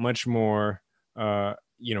about it much more,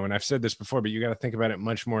 and I've said this before, but you got to think about it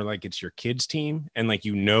much more like it's your kid's team, and like,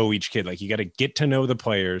 each kid, like you got to get to know the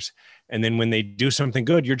players. And then when they do something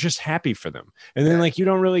good, you're just happy for them. And then like, you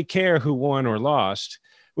don't really care who won or lost,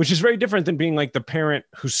 which is very different than being like the parent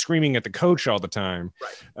who's screaming at the coach all the time,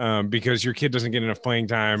 because your kid doesn't get enough playing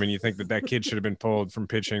time. And you think that kid should have been pulled from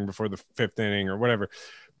pitching before the 5th inning or whatever.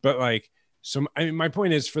 But like, so my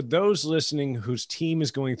point is, for those listening whose team is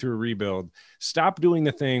going through a rebuild, stop doing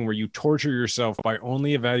the thing where you torture yourself by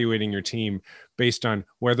only evaluating your team based on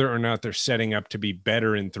whether or not they're setting up to be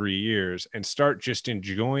better in 3 years, and start just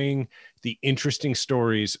enjoying the interesting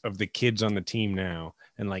stories of the kids on the team now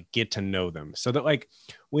and like get to know them, so that like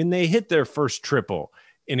when they hit their first triple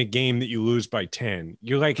in a game that you lose by 10,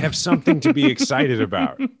 you like have something to be excited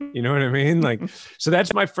about. You know what I mean? Like, so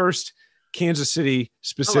that's my first Kansas City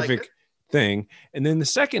specific thing. And then the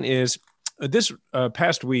second is this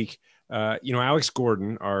past week, Alex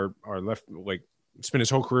Gordon, our left, like spent his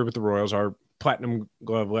whole career with the Royals, our platinum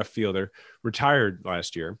glove left fielder, retired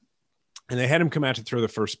last year. And they had him come out to throw the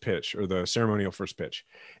first pitch, or the ceremonial first pitch.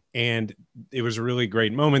 And it was a really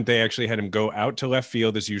great moment. They actually had him go out to left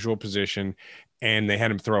field, his usual position, and they had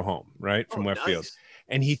him throw home, from left field.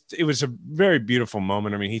 And it was a very beautiful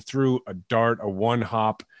moment. I mean, he threw a dart, a one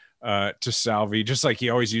hop to Salvi, just like he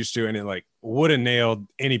always used to. And it like would have nailed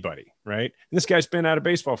anybody. Right. And this guy's been out of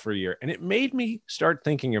baseball for a year. And it made me start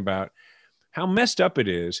thinking about how messed up it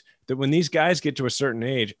is that when these guys get to a certain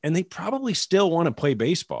age and they probably still want to play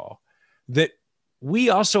baseball, that we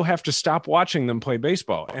also have to stop watching them play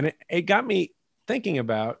baseball. And it got me thinking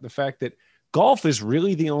about the fact that golf is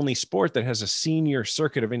really the only sport that has a senior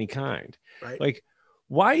circuit of any kind. Right. Like,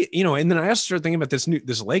 why, and then I also started thinking about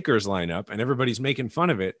this Lakers lineup, and everybody's making fun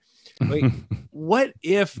of it. Like, what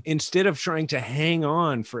if instead of trying to hang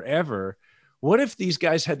on forever, what if these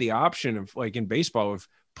guys had the option of, like in baseball, of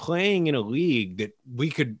playing in a league that we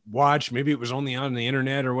could watch? Maybe it was only on the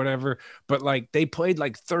internet or whatever, but like they played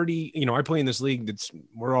like 30, I play in this league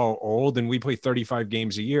we're all old and we play 35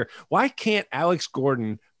 games a year. Why can't Alex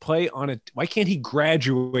Gordon why can't he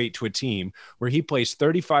graduate to a team where he plays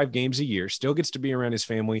 35 games a year, still gets to be around his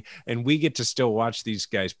family, and we get to still watch these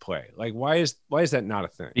guys play? Like, why is that not a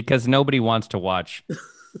thing? Because nobody wants to watch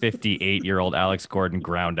 58-year-old Alex Gordon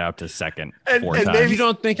ground out to second 4 times. Maybe you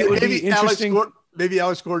don't think it would be interesting. maybe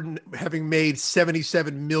Alex Gordon, having made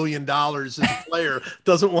 $77 million as a player,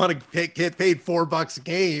 doesn't want to get paid $4 a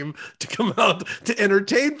game to come out to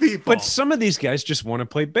entertain people. But some of these guys just want to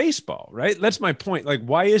play baseball, right? That's my point. Like,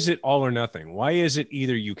 why is it all or nothing? Why is it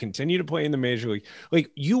either you continue to play in the major league?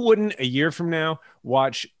 Like, you wouldn't a year from now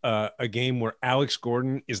watch a game where Alex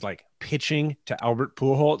Gordon is like pitching to Albert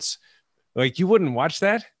Pujols. Like, you wouldn't watch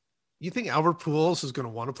that. You think Albert Pujols is going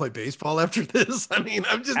to want to play baseball after this? I mean,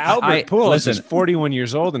 I'm just Albert Pujols is 41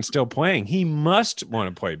 years old and still playing. He must want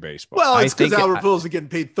to play baseball. Well, it's because Albert Pujols is getting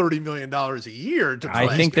paid $30 million a year to play.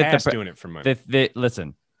 I think that doing it for money.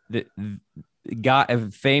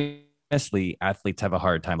 Famously, athletes have a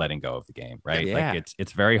hard time letting go of the game, right? Yeah. Like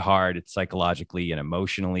it's very hard. It's psychologically and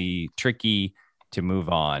emotionally tricky to move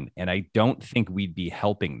on. And I don't think we'd be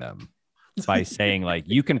helping them by saying like,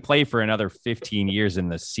 you can play for another 15 years in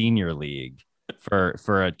the senior league for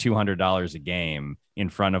a $200 a game in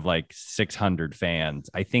front of like 600 fans.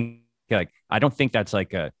 I think that's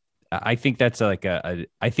like I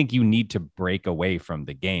think you need to break away from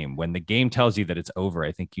the game. When the game tells you that it's over,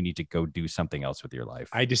 I think you need to go do something else with your life.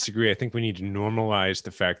 I disagree. I think we need to normalize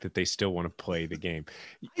the fact that they still want to play the game.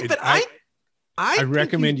 But I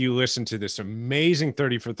recommend you listen to this amazing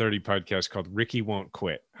 30 for 30 podcast called Ricky Won't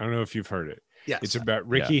Quit. I don't know if you've heard it. Yes. It's about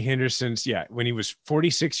Ricky Henderson's, when he was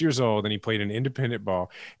 46 years old and he played an independent ball.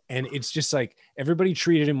 And it's just like everybody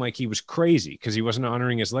treated him like he was crazy because he wasn't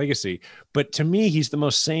honoring his legacy. But to me, he's the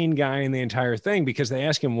most sane guy in the entire thing because they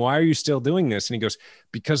ask him, why are you still doing this? And he goes,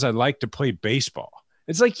 because I like to play baseball.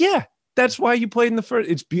 It's like, yeah, that's why you played in the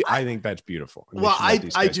first. I think that's beautiful. Well, I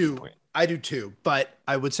do too. But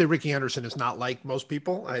I would say Ricky Henderson is not like most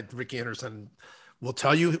people. Ricky Henderson will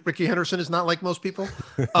tell you Ricky Henderson is not like most people.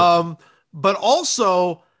 But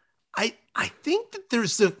also, I think that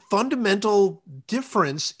there's a fundamental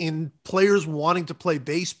difference in players wanting to play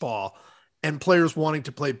baseball and players wanting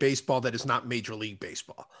to play baseball that is not Major League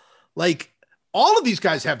Baseball. Like, all of these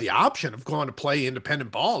guys have the option of going to play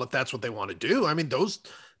independent ball if that's what they want to do. I mean,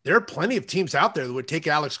 there are plenty of teams out there that would take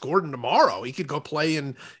Alex Gordon tomorrow. He could go play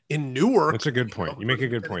in Newark. That's a good point. You make a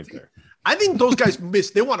good point there. I think those guys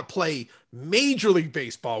they want to play Major League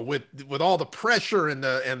Baseball with all the pressure and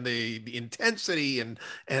the intensity and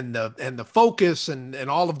the focus and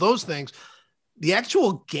all of those things. The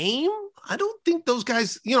actual game, I don't think those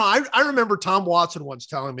guys, I remember Tom Watson once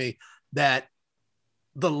telling me that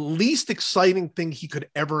the least exciting thing he could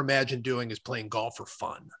ever imagine doing is playing golf for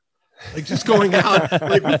fun. Like just going out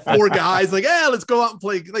like with four guys, like, let's go out and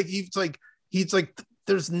play. Like he's like,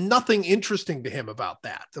 there's nothing interesting to him about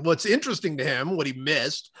that. What's interesting to him, what he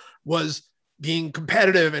missed, was being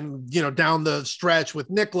competitive and down the stretch with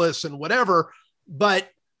Nicholas and whatever. But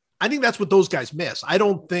I think that's what those guys miss. I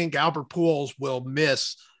don't think Albert Pujols will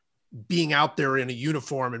miss being out there in a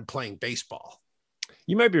uniform and playing baseball.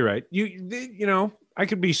 You might be right. I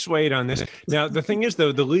could be swayed on this. Now, the thing is,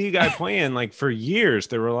 though, the league I play in, like for years,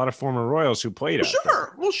 there were a lot of former Royals who played out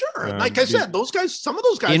there. Well, sure. Like I said, those guys, some of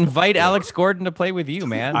those guys invite Alex Gordon to play with you,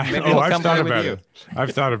 man. I've thought about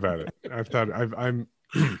it.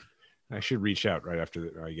 I should reach out right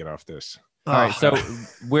after I get off this. All right, so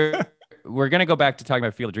we're gonna go back to talking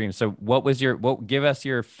about Field of Dreams. So, give us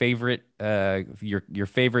your favorite your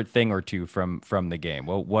favorite thing or two from the game?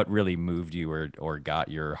 What really moved you or got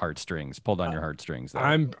your heartstrings pulled on your heartstrings? There?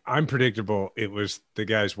 I'm predictable. It was the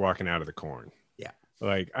guys walking out of the corn. Yeah,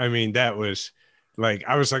 that was like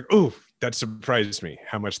I was like, ooh, that surprised me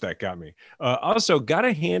how much that got me. Also,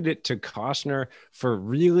 gotta hand it to Costner for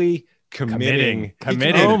really committing.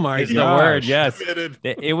 Oh my god, the word. Yes, committed.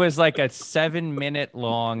 It was like a 7-minute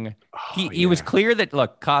long. He was clear that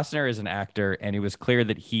Costner is an actor, and it was clear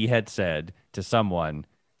that he had said to someone,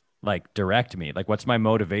 like, direct me. Like, what's my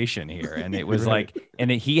motivation here? And it was like,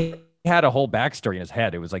 he had a whole backstory in his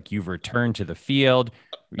head. It was like, you've returned to the field.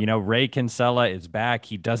 Ray Kinsella is back.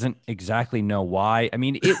 He doesn't exactly know why. I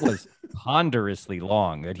mean, it was ponderously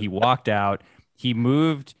long that he walked out. He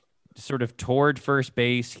moved sort of toward first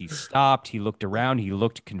base. He stopped. He looked around. He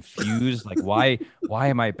looked confused. Like, why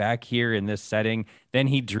am I back here in this setting? Then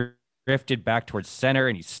he drifted back towards center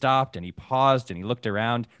and he stopped and he paused and he looked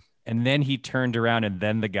around and then he turned around and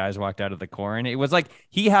then the guys walked out of the corn. It was like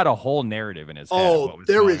he had a whole narrative in his head. Oh, of what was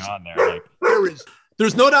going on there. Like,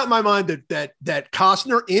 there's no doubt in my mind that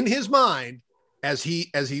Costner in his mind as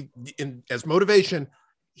motivation,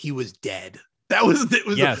 he was dead. It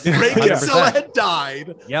was yes, Ray Kinsella had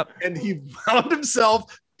died. Yep. And he found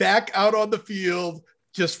himself back out on the field.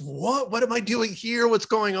 Just what am I doing here? What's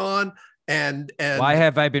going on? And why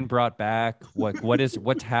have I been brought back?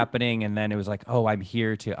 What's happening? And then it was like, oh, I'm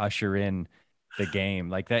here to usher in the game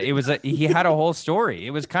like that. It was he had a whole story.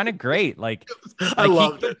 It was kind of great. Like I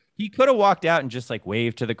loved it. He could have walked out and just like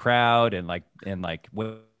waved to the crowd and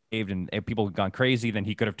waved and people had gone crazy. Then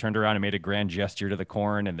he could have turned around and made a grand gesture to the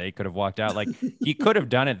corn and they could have walked out. Like he could have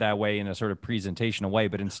done it that way in a sort of presentational way,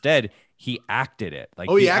 but instead he acted it. Like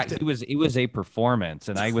he acted. It was a performance.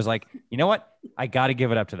 And I was like, you know what? I got to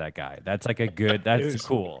give it up to that guy. That's like that's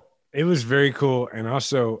cool. It was very cool. And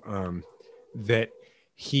also that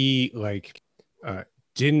he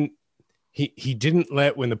didn't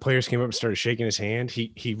let, when the players came up and started shaking his hand,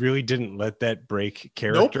 he really didn't let that break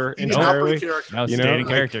character entirely. No, staying in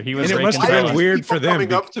character. He was. And it must have been weird for them.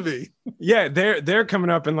 Coming up to me. Yeah, they're coming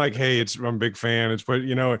up and like, hey, I'm a big fan. It's what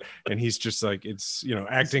and he's just like, it's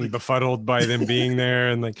acting befuddled by them being there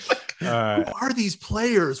and like, who are these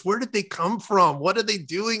players? Where did they come from? What are they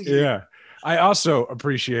doing here? Yeah, I also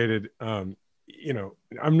appreciated.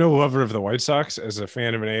 I'm no lover of the White Sox as a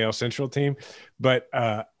fan of an AL Central team, but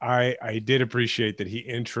I did appreciate that he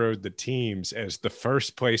introed the teams as the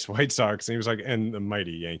first place White Sox. And he was like, and the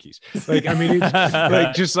mighty Yankees. Like, I mean,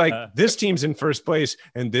 it's just like this team's in first place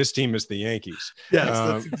and this team is the Yankees. Yes,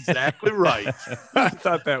 that's exactly right. I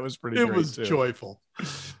thought that was pretty. It was joyful.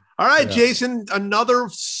 All right, yeah. Jason, another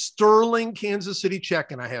sterling Kansas City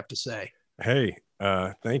check-in, I have to say. Hey.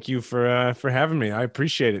 Thank you for having me. I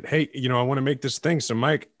appreciate it. Hey, I want to make this thing. So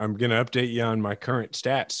Mike, I'm going to update you on my current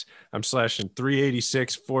stats. I'm slashing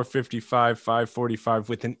 386, 455, 545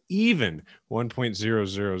 with an even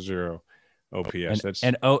 1.000 OPS. That's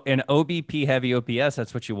an OBP heavy OPS.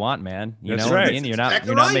 That's what you want, man. You that's know right. what I mean? You're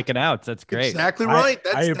not making outs. That's great. Exactly right.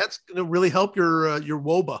 That's going to really help your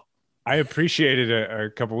WOBA. I appreciated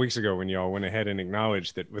a couple weeks ago when y'all went ahead and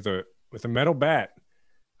acknowledged that with a metal bat,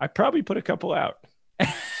 I probably put a couple out.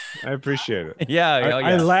 I appreciate it. Yeah,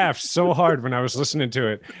 I laughed so hard when I was listening to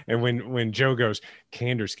it, and when Joe goes,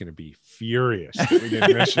 "Cander's going to be furious if we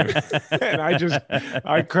didn't mention it," and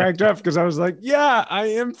I cracked up because I was like, "Yeah, I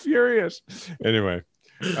am furious." Anyway,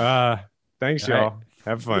 thanks, y'all. Right.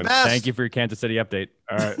 Have fun. Thank you for your Kansas City update.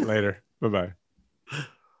 All right, later. Bye.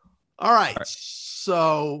 All right,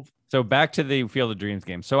 so back to the Field of Dreams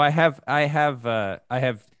game. So I have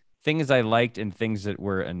things I liked and things that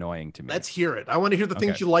were annoying to me. Let's hear it. I want to hear the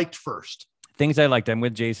things you liked first. Things I liked. I'm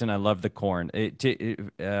with Jason. I love the corn.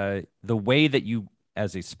 The way that you,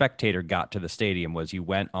 as a spectator, got to the stadium was you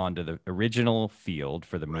went onto the original field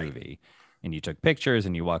for the movie, and you took pictures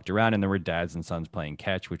and you walked around, and there were dads and sons playing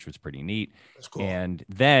catch, which was pretty neat. That's cool. And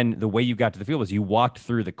then the way you got to the field was you walked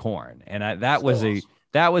through the corn, and that was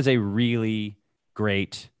a really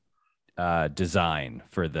great design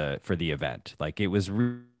for the event. Like it was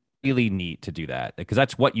really neat to do that because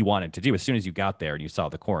that's what you wanted to do. As soon as you got there and you saw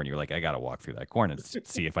the corn, you're like, I got to walk through that corn and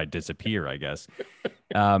see if I disappear, I guess.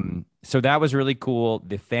 So that was really cool.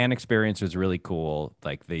 The fan experience was really cool.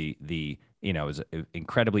 Like it was an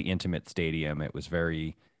incredibly intimate stadium. It was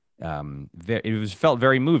felt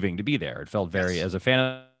very moving to be there. It felt very, as a fan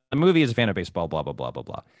of the movie, as a fan of baseball, blah, blah, blah, blah,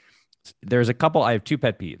 blah. I have two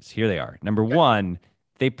pet peeves. Here they are. Number one,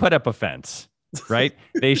 they put up a fence. Right?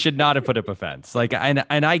 They should not have put up a fence. Like, and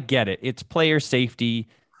I get it. It's player safety.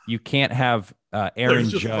 You can't have Aaron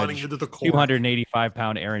Judge,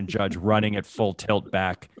 285-pound Aaron Judge running at full tilt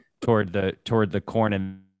back toward the corn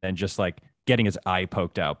and then just like getting his eye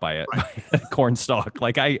poked out by a corn stalk.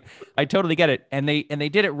 Like I totally get it. And they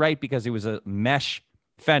did it right because it was a mesh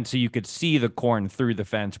fence, so you could see the corn through the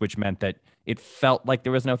fence, which meant that it felt like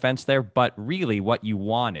there was no fence there. But really, what you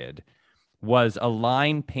wanted was a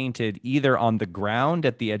line painted either on the ground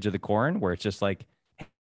at the edge of the corn, where it's just like,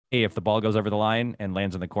 hey, if the ball goes over the line and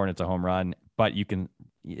lands on the corn, it's a home run. But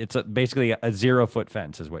it's basically a 0-foot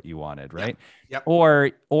fence is what you wanted, right? Yep.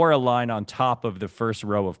 Or a line on top of the first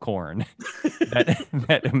row of corn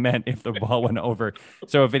that meant if the ball went over.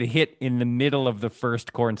 So if it hit in the middle of the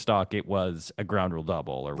first corn stalk, it was a ground rule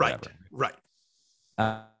double or whatever. Right.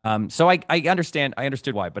 So I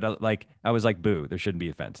understood why, but I was like, boo, there shouldn't be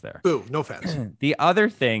a fence there. Boo, no fence. The other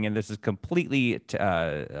thing, and this is completely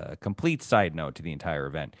a complete side note to the entire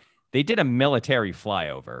event, they did a military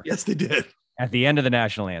flyover. Yes, they did. At the end of the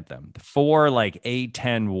national anthem, 4 like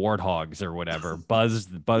A-10 warthogs or whatever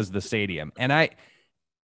buzzed the stadium, and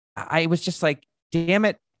I was just like, damn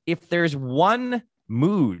it! If there's one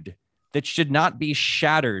mood that should not be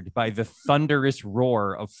shattered by the thunderous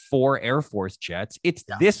roar of 4 Air Force jets, it's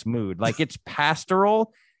this mood. Like, it's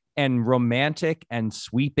pastoral and romantic and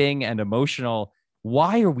sweeping and emotional.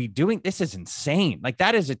 Why are we doing this? Is insane. Like,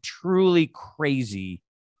 that is a truly crazy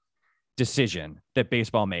decision that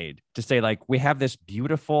baseball made to say, like, we have this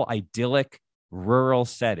beautiful, idyllic, rural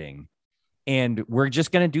setting, And we're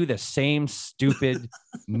just going to do the same stupid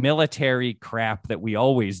military crap that we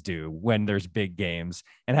always do when there's big games,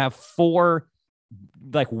 and have 4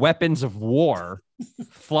 like weapons of war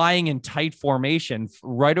flying in tight formation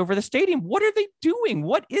right over the stadium. What are they doing?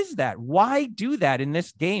 What is that? Why do that in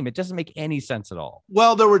this game? It doesn't make any sense at all.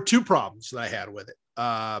 Well, there were 2 problems that I had with it.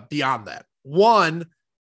 Beyond that, one,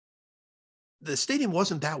 the stadium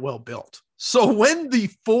wasn't that well built. So when the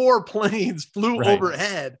 4 planes flew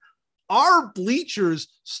overhead, our bleachers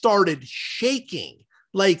started shaking,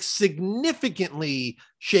 like significantly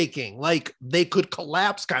shaking, like they could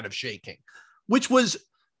collapse kind of shaking, which was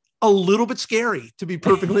a little bit scary, to be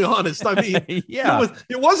perfectly honest. I mean,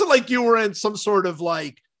 it wasn't like you were in some sort of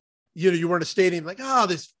like, you were in a stadium like,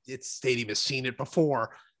 this stadium has seen it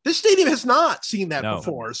before. This stadium has not seen that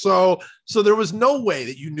before. So there was no way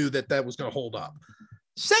that you knew that was going to hold up.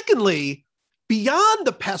 Secondly, beyond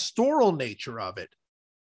the pastoral nature of it,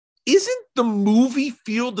 isn't the movie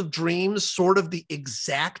Field of Dreams sort of the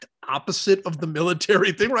exact opposite of the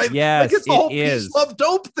military thing, right? Yes, like it's the whole peace, love,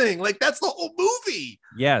 dope thing. Like that's the whole movie.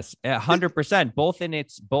 Yes, 100%. Both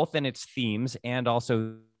in its themes and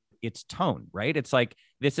also its tone, right? It's like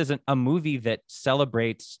this isn't a movie that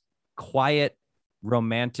celebrates quiet,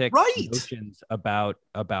 romantic notions about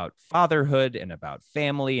fatherhood and about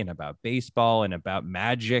family and about baseball and about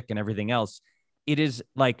magic and everything else. It is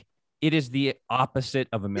the opposite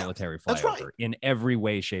of a military flyover in every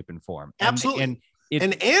way, shape, and form. Absolutely.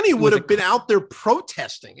 And Annie would have been out there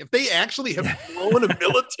protesting if they actually have flown a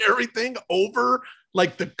military thing over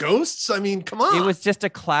like the ghosts. I mean, come on. It was just a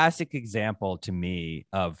classic example to me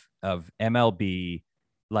of MLB,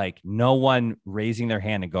 like no one raising their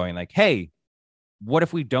hand and going like, hey, what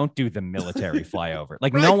if we don't do the military flyover?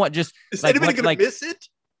 Like no one just is anybody going to miss it?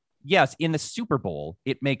 Yes, in the Super Bowl,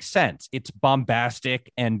 it makes sense. It's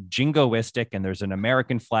bombastic and jingoistic, and there's an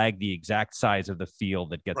American flag the exact size of the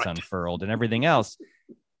field that gets unfurled and everything else.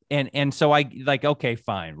 And so I like, okay,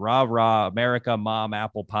 fine. Rah, rah, America, mom,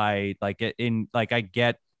 apple pie. I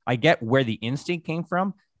get where the instinct came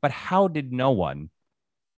from, but how did no one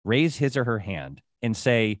raise his or her hand and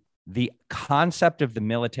say the concept of the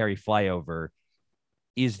military flyover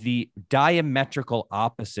is the diametrical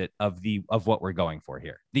opposite of what we're going for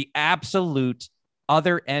here. The absolute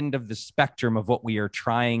other end of the spectrum of what we are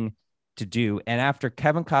trying to do. And after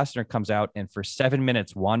Kevin Costner comes out and for 7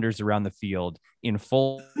 minutes wanders around the field in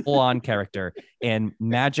full on character, and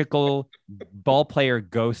magical ball player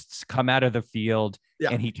ghosts come out of the field,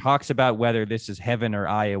 and he talks about whether this is heaven or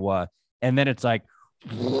Iowa. And then it's like,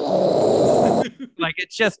 like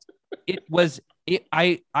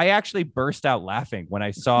I actually burst out laughing when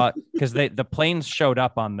I saw, because the planes showed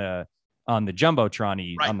up on the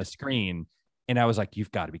Jumbotron on the screen, and I was like,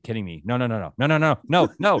 you've got to be kidding me. No. And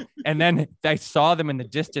then I saw them in the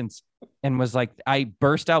distance and was like, I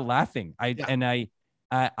burst out laughing. I think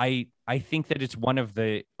that it's one of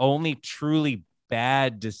the only truly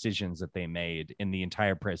bad decisions that they made in the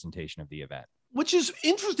entire presentation of the event. Which is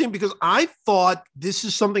interesting because I thought this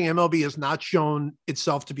is something MLB has not shown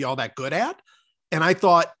itself to be all that good at. And I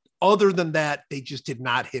thought other than that, they just did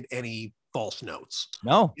not hit any false notes.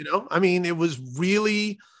 No. I mean, it was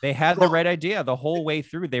really... They had the right idea the whole way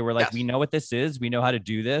through. They were like, we know what this is. We know how to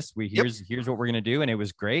do this. Here's what we're going to do. And it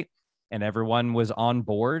was great. And everyone was on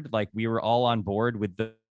board. Like we were all on board with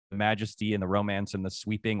the majesty and the romance and the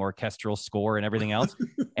sweeping orchestral score and everything else.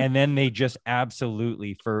 And then they just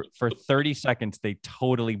absolutely for 30 seconds, they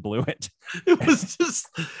totally blew it.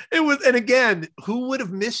 And again, who would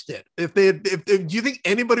have missed it if do you think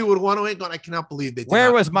anybody would want to have gone, I cannot believe they did.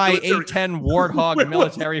 Where was my A-10 Warthog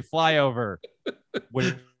military flyover?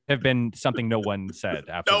 Would have been something no one said.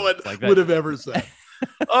 No one would have ever said.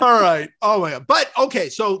 All right. Oh my God. But okay.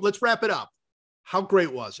 So let's wrap it up. How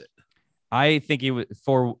great was it? I think it was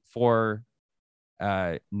for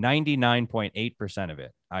 99.8% of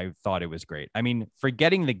it. I thought it was great. I mean,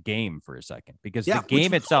 forgetting the game for a second, because the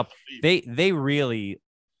game itself, they really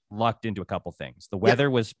lucked into a couple things. The weather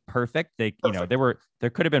was perfect. There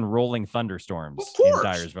could have been rolling thunderstorms in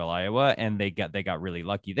Dyersville, Iowa, and they got really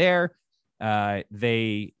lucky there.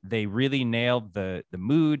 They really nailed the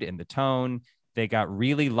mood and the tone. They got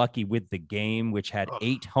really lucky with the game, which had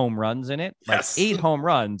 8 home runs in it. Like 8 home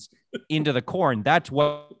runs into the corn. That's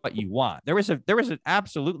what you want. There was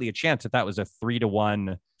absolutely a chance that was a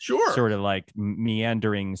 3-1 sort of like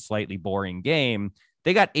meandering, slightly boring game.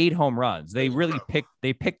 They got 8 home runs. They really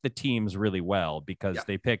picked the teams really well, because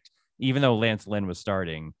they picked, even though Lance Lynn was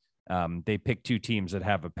starting, they picked 2 teams that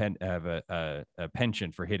have a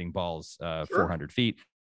penchant for hitting balls 400 feet.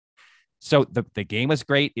 So the game was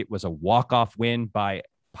great. It was a walk-off win by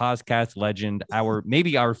PosCast legend,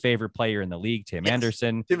 maybe our favorite player in the league, Tim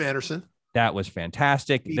Anderson. Tim Anderson. That was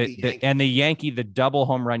fantastic. The double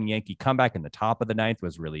home run Yankee comeback in the top of the ninth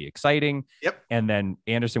was really exciting. Yep. And then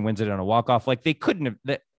Anderson wins it on a walk-off. Like, they couldn't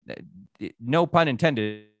have, no pun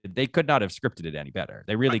intended, they could not have scripted it any better.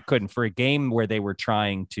 They really couldn't, for a game where they were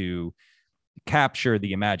trying to capture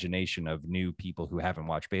the imagination of new people who haven't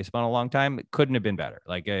watched baseball in a long time. It couldn't have been better.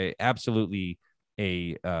 Like, absolutely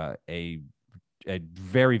a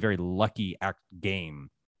very, very lucky game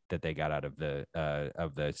that they got out of the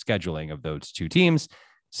scheduling of those two teams.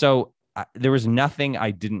 So there was nothing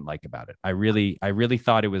I didn't like about it. I really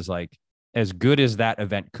thought it was like as good as that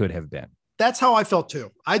event could have been. That's how I felt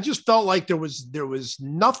too. I just felt like there was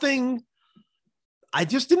nothing. I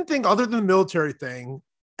just didn't think, other than the military thing,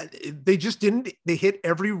 they hit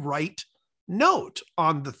every right note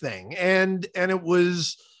on the thing. And it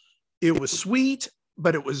was sweet,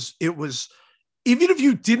 but it was, even if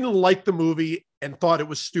you didn't like the movie and thought it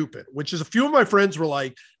was stupid, which is, a few of my friends were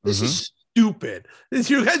like, this is stupid.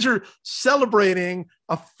 You guys are celebrating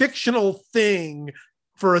a fictional thing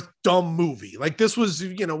for a dumb movie. Like, this was,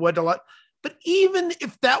 what a lot. But even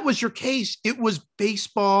if that was your case, it was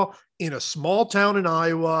baseball in a small town in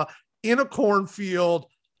Iowa, in a cornfield,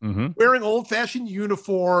 wearing old-fashioned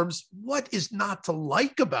uniforms. What is not to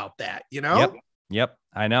like about that? Yep.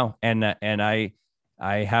 I know. And I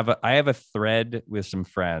have a thread with some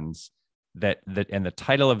friends that and the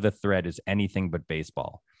title of the thread is Anything But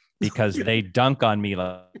Baseball, because they dunk on me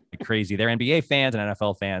like crazy. They're NBA fans and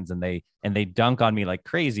NFL fans, and they dunk on me like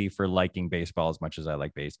crazy for liking baseball as much as I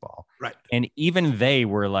like baseball. Right. And even they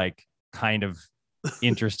were like kind of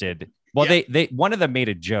interested. Well, they one of them made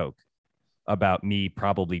a joke about me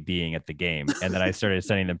probably being at the game, and then I started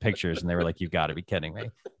sending them pictures, and they were like, "You've got to be kidding me."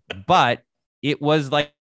 But it was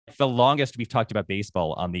like the longest we've talked about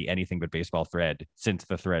baseball on the Anything But Baseball thread since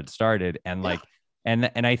the thread started. And like,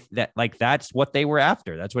 that's what they were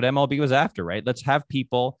after. That's what MLB was after, right? Let's have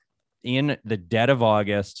people in the dead of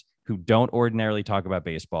August who don't ordinarily talk about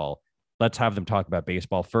baseball. Let's have them talk about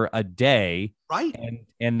baseball for a day, right?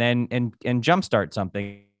 And then jumpstart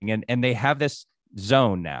something. And they have this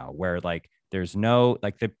zone now where like there's no,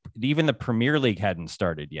 like, even the Premier League hadn't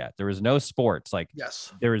started yet. There was no sports. Like,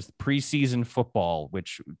 yes, there is preseason football,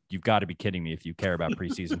 which you've got to be kidding me if you care about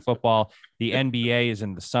preseason football. The NBA is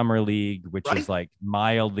in the summer league, which is like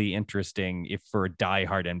mildly interesting if for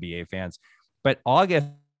diehard NBA fans. But August,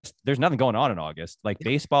 there's nothing going on in August. Like,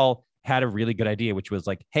 baseball had a really good idea, which was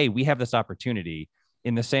like, hey, we have this opportunity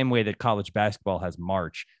in the same way that college basketball has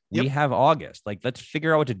March. We have August. Like, let's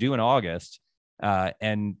figure out what to do in August.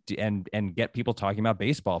 And get people talking about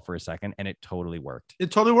baseball for a second, and it totally worked. It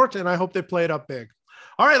totally worked, and I hope they play it up big.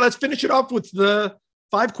 All right, let's finish it off with the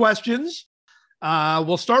 5 questions.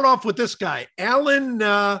 We'll start off with this guy, Alan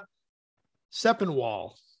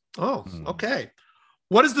Seppenwall. Oh, okay.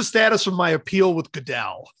 What is the status of my appeal with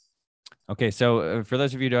Goodell? Okay, so for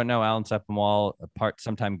those of you who don't know, Alan Seppenwall, a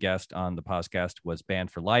sometime guest on the podcast, was banned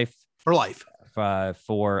for life. For life.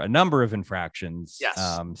 For a number of infractions.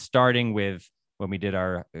 Yes. Starting with when we did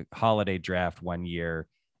our holiday draft one year,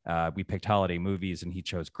 we picked holiday movies, and he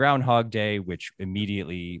chose Groundhog Day, which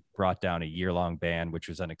immediately brought down a year-long ban, which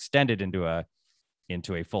was then extended into a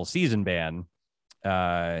full season ban,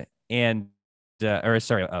 a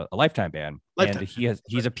lifetime ban. And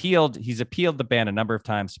he's appealed the ban a number of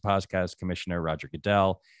times to PosCast Commissioner Roger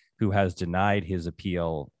Goodell, who has denied his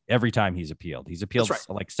appeal every time he's appealed. He's appealed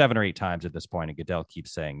like 7 or 8 times at this point, and Goodell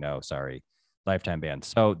keeps saying, no, sorry, lifetime ban.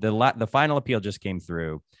 So the final appeal just came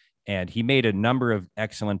through, and he made a number of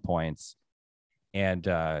excellent points and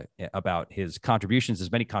about his contributions,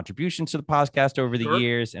 his many contributions to the podcast over the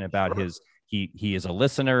years, and about he is a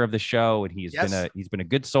listener of the show, and he's been a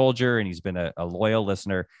good soldier, and he's been a loyal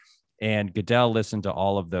listener. And Goodell listened to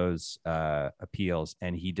all of those appeals,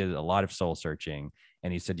 and he did a lot of soul searching.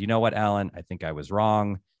 And he said, you know what, Alan, I think I was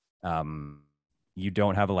wrong. You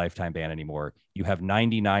don't have a lifetime ban anymore. You have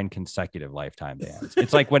 99 consecutive lifetime bans.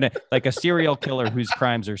 It's like when a serial killer whose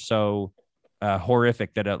crimes are so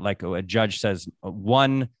horrific that a judge says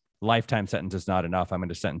 1 lifetime sentence is not enough. I'm going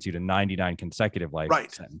to sentence you to 99 consecutive life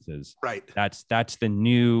sentences. Right. That's the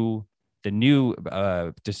new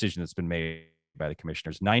decision that's been made by the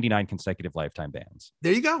commissioners. 99 consecutive lifetime bans.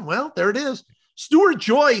 There you go. Well, there it is. Stuart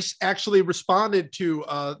Joyce actually responded to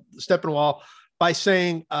Steppenwall by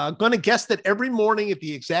saying, going to guess that every morning at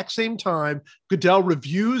the exact same time, Goodell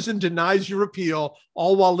reviews and denies your appeal,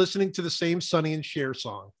 all while listening to the same Sonny and Cher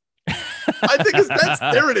song. I think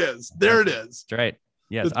there it is. There it is. That's right.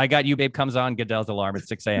 Yes. I Got You, Babe comes on Goodell's alarm at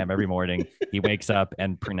 6 a.m. every morning. He wakes up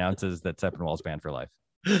and pronounces that Steppenwall's banned for life.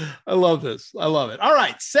 I love this. I love it. All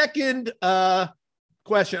right. Second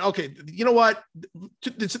question. Okay. You know what?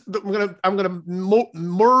 I'm gonna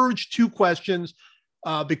merge two questions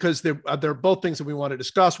because they're both things that we want to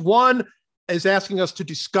discuss. One is asking us to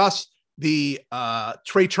discuss the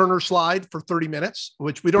Trey Turner slide for 30 minutes,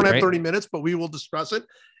 which we don't have 30 minutes, but we will discuss it.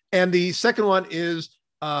 And the second one is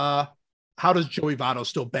how does Joey Votto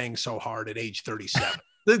still bang so hard at age 37?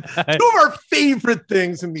 Two of our favorite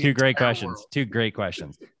things in the Two great questions. world. Two great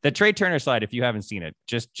questions. The Trey Turner slide, if you haven't seen it,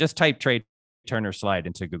 just type Trey Turner slide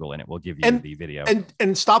into Google and it will give you the video.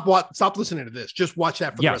 And stop listening to this. Just watch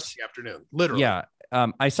that for the rest of the afternoon. Literally. Yeah.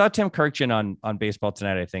 I saw Tim Kirkchin on Baseball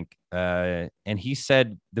Tonight, I think, and he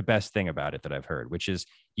said the best thing about it that I've heard, which is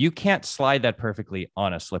you can't slide that perfectly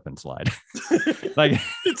on a slip and slide,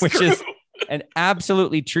 which true. Is an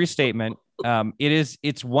absolutely true statement.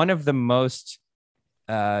 It's one of the most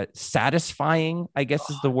satisfying, I guess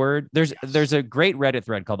is the word. There's a great Reddit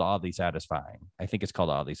thread called Oddly Satisfying. I think it's called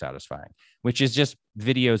Oddly Satisfying, which is just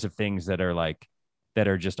videos of things that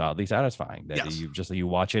are just oddly satisfying that you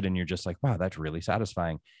watch it and you're just like, wow, that's really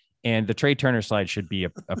satisfying. And the Trey Turner slide should be a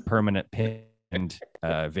permanent pinned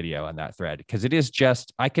video on that thread. Cause it is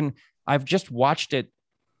just, I've just watched it.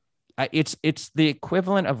 It's the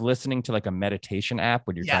equivalent of listening to like a meditation app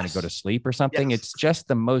when you're trying to go to sleep or something. Yes. It's just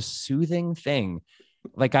the most soothing thing.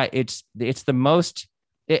 Like it's the most,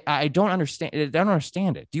 I don't understand it.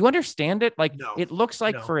 Do you understand it? Like no, it looks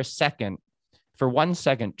like for 1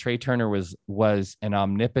 second, Trey Turner was an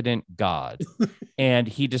omnipotent God. And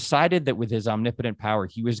he decided that with his omnipotent power,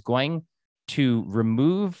 he was going to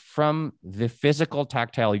remove from the physical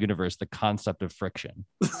tactile universe the concept of friction.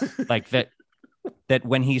 Like that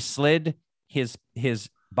when he slid his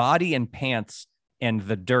body and pants and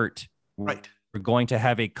the dirt were going to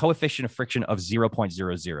have a coefficient of friction of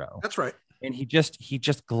 0.00. That's right. And he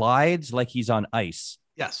just glides like he's on ice.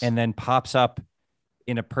 Yes. And then pops up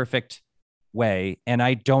in a perfect way. And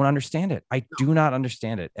I don't understand it. I do not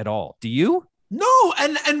understand it at all. Do you? No.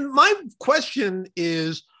 And my question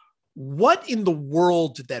is, what in the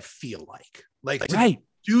world did that feel like? Like to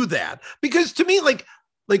do that? Because to me, like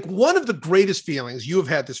one of the greatest feelings, you have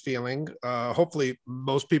had this feeling, hopefully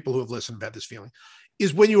most people who have listened have had this feeling,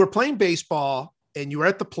 is when you were playing baseball and you were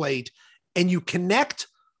at the plate and you connect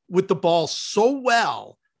with the ball so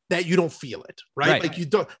well that you don't feel it, right? Like you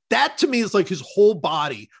don't, that to me is like his whole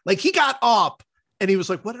body. Like he got up and he was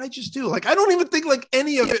like, what did I just do? Like, I don't even think like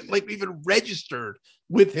any of it, like even registered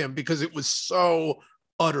with him because it was so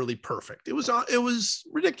utterly perfect. It was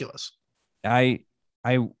ridiculous. I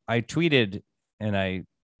tweeted, and I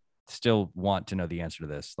still want to know the answer to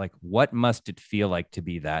this. Like, what must it feel like to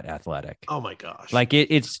be that athletic? Oh my gosh. Like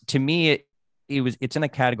it's to me, it's in the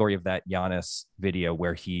category of that Giannis video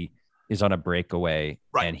where he is on a breakaway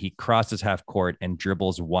and he crosses half court and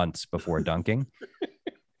dribbles once before dunking.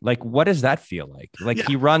 Like, what does that feel like? Like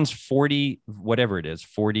he runs 42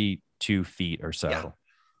 feet or so,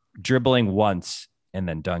 dribbling once and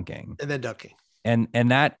then dunking. And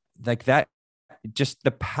that, like that, just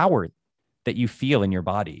the power that you feel in your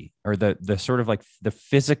body, or the sort of like the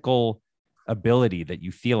physical ability that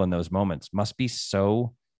you feel in those moments must be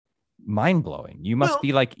so mind-blowing. You must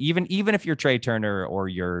be like, even if you're Trey Turner or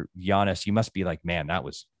you're Giannis, you must be like, man, that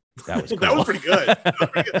was cool. That was pretty good.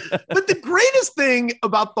 But the greatest thing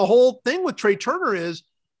about the whole thing with Trey Turner is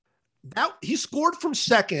that he scored from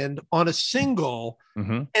second on a single,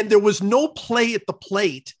 and there was no play at the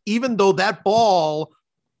plate, even though that ball,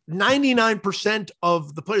 99%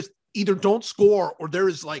 of the players either don't score or there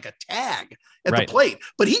is like a tag at the plate.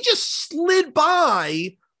 But he just slid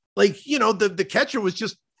by, like, you know, the catcher was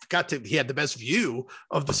just he had the best view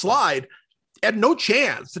of the slide, had no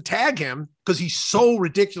chance to tag him because he's so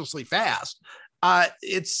ridiculously fast.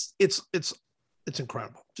 It's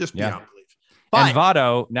incredible. Just beyond belief. And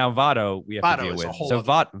Votto, we have to deal with. So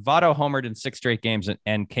Votto homered in 6 straight games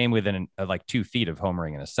and came within like 2 feet of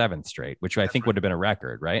homering in a 7th straight, which I think would have been a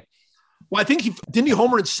record, right? Well, I think he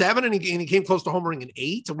homer in 7 and he came close to homering in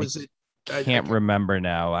 8. Or was it? I can't remember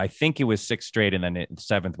now. I think it was 6 straight, and then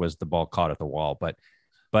 7th was the ball caught at the wall.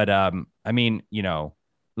 But I mean, you know,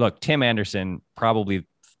 look, Tim Anderson, probably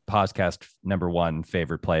PosCast #1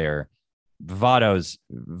 favorite player. Votto's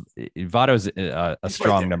a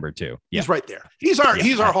strong number 2. He's right there. He's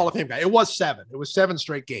our Hall of Fame guy. It was 7. It was 7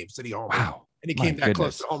 straight games that he homered. Wow. And he came that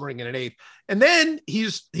close to homering in an 8th. And then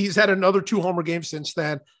he's had another 2 homer games since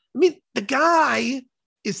then. I mean, the guy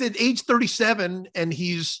is at age 37 and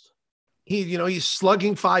he's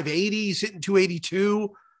slugging 580, he's hitting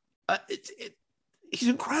 282. He's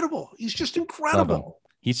incredible. He's just incredible.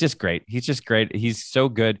 He's just great. He's just great. He's so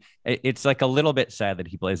good. It's like a little bit sad that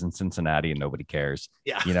he plays in Cincinnati and nobody cares.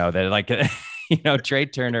 Yeah. They're like, Trey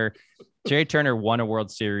Turner won a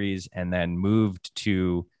World Series and then moved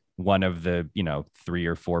to one of the, 3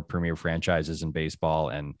 or 4 premier franchises in baseball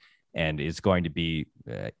and is going to be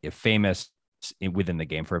famous within the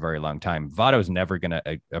game for a very long time. Votto's never going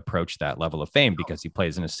to approach that level of fame because he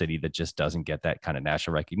plays in a city that just doesn't get that kind of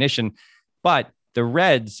national recognition. But the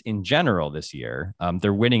Reds in general this year,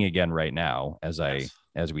 they're winning again right now. As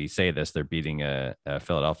we say this, they're beating a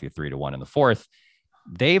Philadelphia 3-1 in the 4th.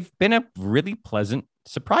 They've been a really pleasant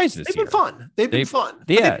surprise this year. They've been fun.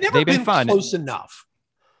 Yeah, they've been fun. Close enough.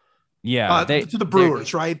 Yeah, to the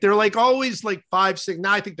Brewers, right? They're like always like 5-6.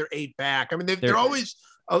 Now I think they're 8 back. I mean, they're always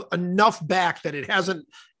enough back that it hasn't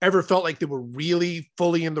ever felt like they were really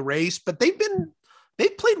fully in the race. But they've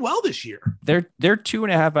played well this year. They're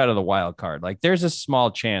 2.5 out of the wild card. Like there's a small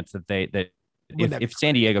chance that if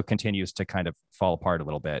San Diego continues to kind of fall apart a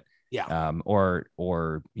little bit, or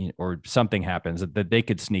something happens that they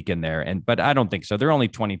could sneak in there. But I don't think so. They're only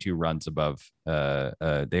 22 runs above.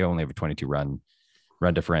 They only have a 22 run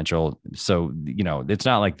differential. So, it's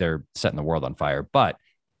not like they're setting the world on fire, but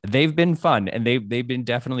they've been fun and they've been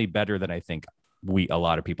definitely better than I think a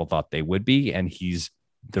lot of people thought they would be. And he's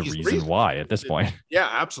the reason why at this point. Yeah,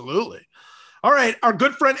 absolutely. All right. Our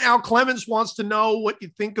good friend Al Clemens wants to know what you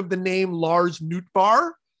think of the name Lars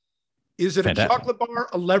Nootbaar. Is it a chocolate bar,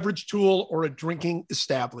 a leverage tool, or a drinking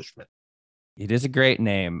establishment? It is a great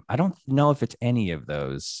name. I don't know if it's any of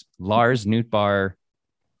those. Lars Nootbaar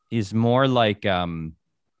is more like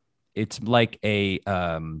it's like a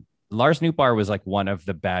Lars Nootbaar was like one of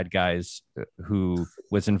the bad guys who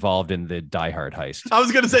was involved in the Die Hard heist. I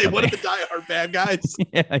was going to say one of the Die Hard bad guys.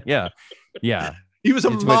 Yeah. He was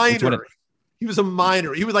a minor. He was a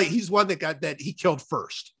minor. He's one that he killed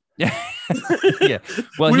first. Yeah. Yeah.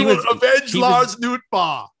 Well, we will avenge Lars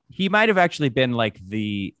Nootbaar. He might have actually been like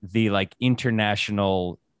the like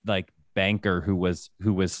international like banker who was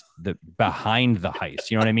the behind the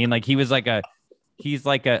heist. You know what I mean? Like he's like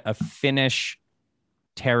a Finnish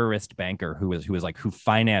terrorist banker who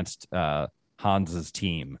financed Hans's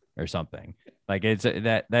team or something. Like it's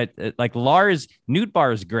that like Lars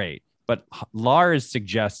Nootbaar is great, but Lars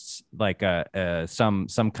suggests like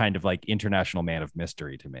some kind of like international man of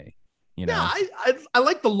mystery to me. Yeah, I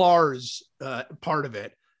like the Lars part of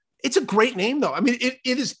it. It's a great name though. I mean, it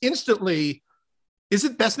is instantly. Is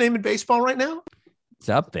it best name in baseball right now? It's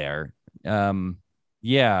up there.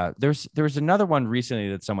 Yeah, there was another one recently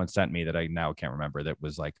that someone sent me that I now can't remember that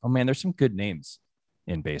was like, oh man, there's some good names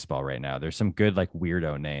in baseball right now. There's some good like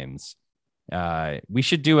weirdo names. We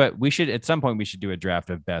should at some point do a draft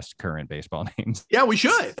of best current baseball names. Yeah, we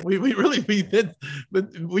should. We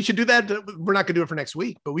should do that. We're not gonna do it for next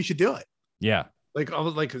week, but we should do it. Yeah. Like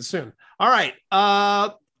soon. All right.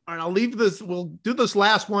 I'll leave this. We'll do this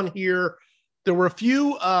last one here. There were a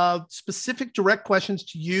few specific direct questions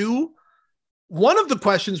to you. One of the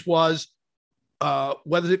questions was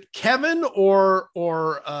whether it Kevin or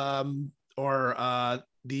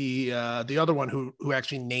the other one who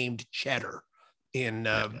actually named Cheddar in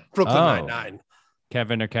Brooklyn Nine-Nine.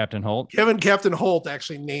 Kevin or Captain Holt? Captain Holt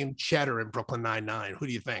actually named Cheddar in Brooklyn Nine-Nine. Who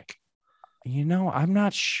do you think? I'm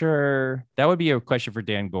not sure. That would be a question for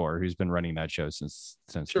Dan Gore, who's been running that show since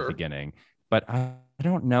the beginning. But I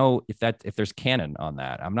don't know if there's canon on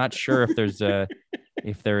that. I'm not sure if there's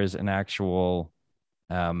an actual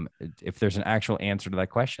answer to that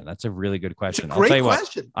question. That's a really good question. It's a great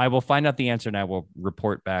question. I will find out the answer and I will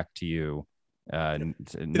report back to you.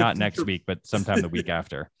 Not next week, but sometime the week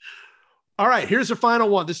after. All right, here's the final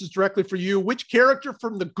one. This is directly for you. Which character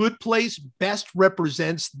from The Good Place best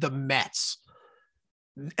represents the Mets?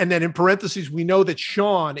 And then in parentheses, we know that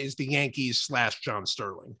Sean is the Yankees / John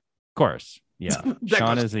Sterling. Of course. Yeah.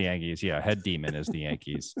 Sean is the Yankees. Yeah. Head Demon is the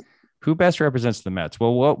Yankees. Who best represents the Mets?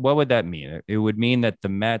 Well, what would that mean? It would mean that the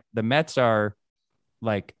Mets are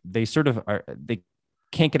like, they sort of are, they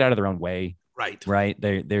can't get out of their own way. Right.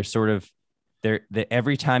 They're sort of,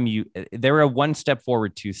 every time they're a 1 step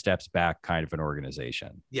forward, 2 steps back kind of an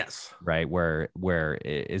organization. Yes. Right. Where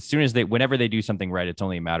as soon as whenever they do something right, it's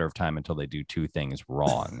only a matter of time until they do 2 things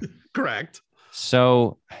wrong. Correct.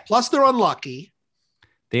 So plus they're unlucky.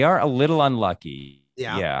 They are a little unlucky.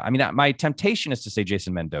 Yeah. I mean, my temptation is to say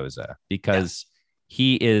Jason Mendoza because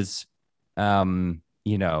he is, there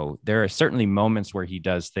are certainly moments where he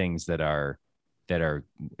does things that are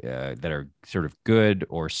sort of good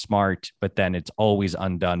or smart, but then it's always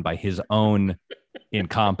undone by his own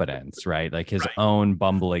incompetence, right? Like his own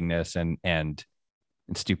bumblingness and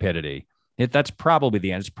stupidity. That's probably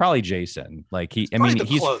the end. It's probably Jason. Like He's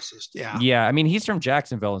closest. Yeah. Yeah. I mean, he's from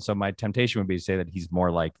Jacksonville. And so my temptation would be to say that he's more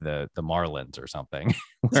like the Marlins or something.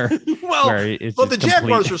 where the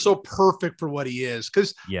Jaguars are so perfect for what he is.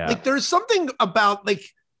 Cause like there's something about like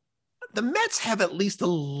the Mets have at least a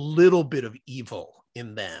little bit of evil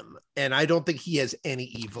in them. And I don't think he has any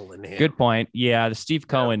evil in him. Good point. Yeah. The Steve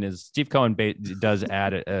Cohen does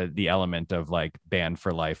add the element of like banned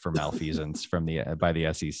for life for malfeasance by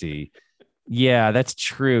the SEC. Yeah, that's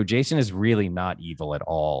true. Jason is really not evil at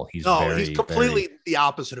all. He's completely the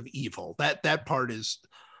opposite of evil. That part is,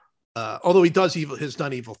 although he has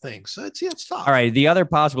done evil things. So it's tough. All right. The other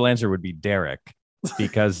possible answer would be Derek,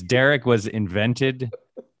 because Derek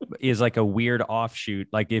is like a weird offshoot.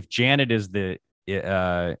 Like if Janet is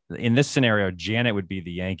in this scenario, Janet would be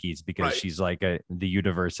the Yankees because she's like the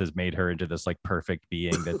universe has made her into this like perfect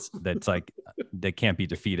being that's like that can't be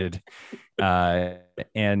defeated.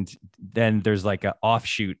 And then there's like an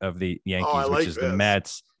offshoot of the Yankees, which is the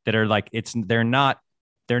Mets, that are like they're not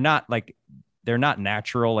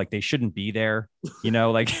natural. Like they shouldn't be there.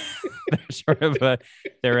 Like they're sort of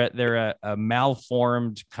they're a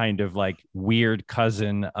malformed kind of like weird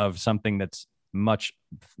cousin of something that's much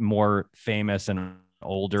more famous and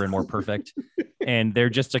older and more perfect, and they're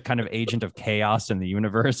just a kind of agent of chaos in the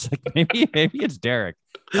universe. Like maybe it's Derek.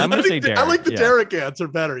 I'm gonna say Derek. I like the Derek answer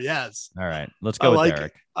better. Yes. All right, let's go with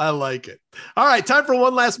Derek. I like it. All right, time for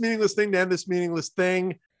one last meaningless thing to end this meaningless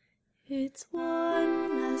thing. It's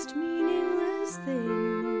one last meaningless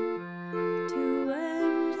thing to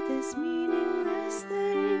end this meaningless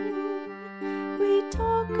thing. We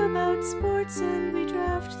talk about sports and we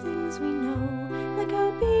draft things we know, like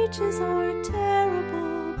how beaches are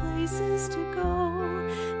terrible places to go.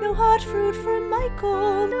 No hot fruit for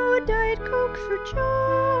Michael, no Diet Coke for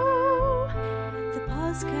Joe. The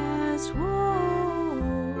PosCast, whoa,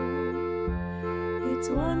 it's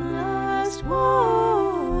one last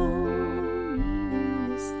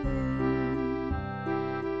meaningless thing.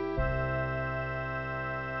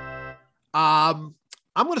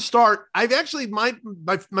 I'm going to start. I've actually my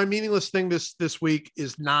meaningless thing this week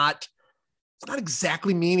is not. It's not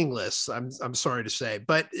exactly meaningless. I'm sorry to say,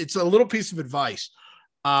 but it's a little piece of advice.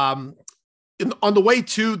 On the way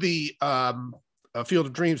to the Field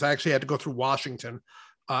of Dreams, I actually had to go through Washington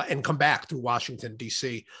and come back through Washington,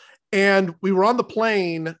 D.C. And we were on the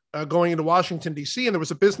plane going into Washington, D.C. And there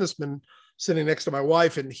was a businessman sitting next to my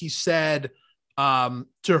wife. And he said to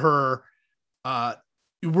her,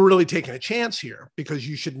 we're really taking a chance here because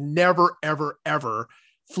you should never, ever, ever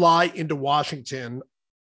fly into Washington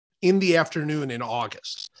in the afternoon in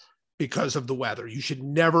August because of the weather. You should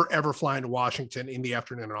never, ever fly into Washington in the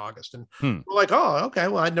afternoon in August. And we're like, oh, okay.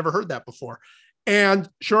 Well, I'd never heard that before. And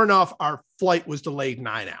sure enough, our flight was delayed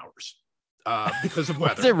 9 hours because of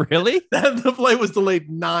weather. Is it really? The flight was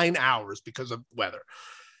delayed 9 hours because of weather.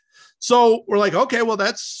 So we're like, okay, well,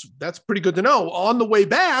 that's pretty good to know. On the way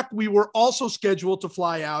back, we were also scheduled to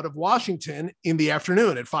fly out of Washington in the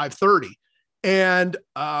afternoon at 5:30. And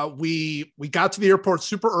we got to the airport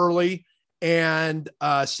super early and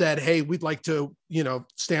said, hey, we'd like to,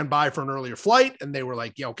 stand by for an earlier flight. And they were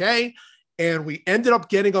like, yeah, okay. And we ended up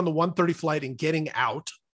getting on the 1:30 flight and getting out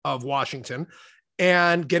of Washington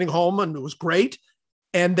and getting home. And it was great.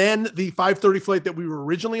 And then the 5:30 flight that we were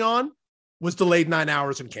originally on was delayed 9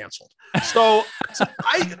 hours and canceled. So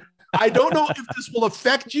I don't know if this will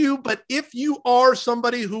affect you, but if you are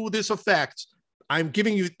somebody who this affects, I'm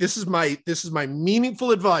giving you, this is my meaningful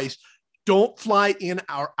advice. Don't fly in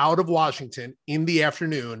or out of Washington in the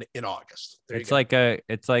afternoon in August. It's like a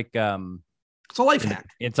life hack.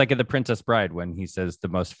 It's like in The Princess Bride when he says the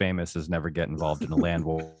most famous is never get involved in a land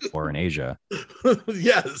war in Asia.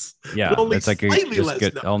 Yes. Yeah. It's like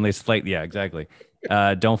only slightly. Yeah, exactly.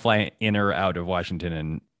 Don't fly in or out of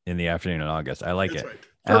Washington in the afternoon in August. I like it. Right.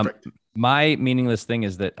 Perfect. My meaningless thing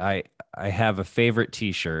is that I have a favorite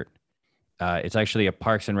t-shirt. It's actually a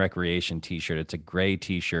Parks and Recreation t-shirt. It's a gray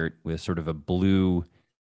t-shirt with sort of a blue,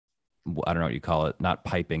 I don't know what you call it, not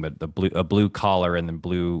piping, but a blue collar and then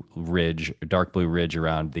dark blue ridge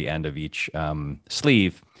around the end of each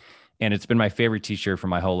sleeve. And it's been my favorite t-shirt for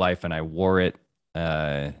my whole life. And I wore it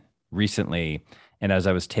recently. And as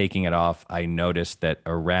I was taking it off, I noticed that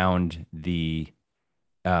around the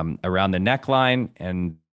neckline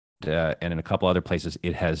and in a couple other places,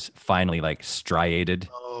 it has finally like striated.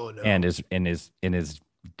 Oh, no. And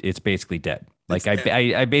it's basically dead. Like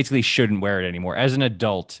I basically shouldn't wear it anymore. As an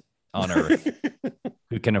adult on Earth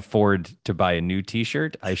who can afford to buy a new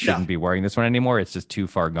t-shirt, I shouldn't be wearing this one anymore. It's just too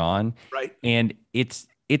far gone. Right. And it's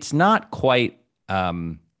not quite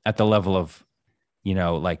at the level of,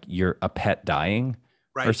 like you're a pet dying,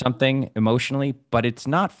 or something emotionally, but it's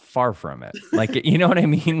not far from it. Like, you know what I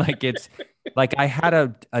mean? Like it's like I had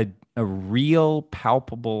a real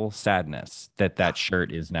palpable sadness that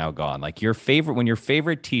shirt is now gone. Like when your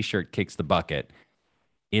favorite t-shirt kicks the bucket,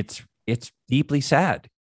 it's deeply sad.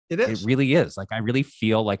 It is. It really is. Like I really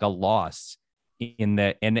feel like a loss in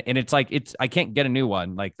that. And it's like, I can't get a new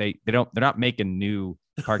one. Like they're not making new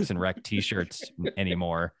Parks and Rec t-shirts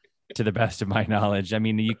anymore, to the best of my knowledge. I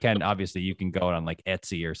mean, you can go on like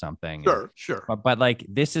Etsy or something. Sure. But like,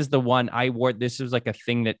 this is the one I wore. This was like a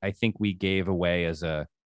thing that I think we gave away as a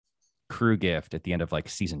crew gift at the end of like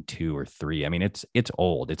season 2 or 3. I mean, it's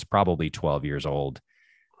old. It's probably 12 years old.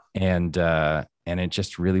 And it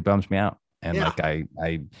just really bums me out. And like,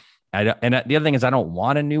 I don't, and the other thing is I don't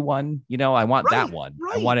want a new one. You know, I want that one.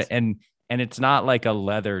 I want it. And it's not like a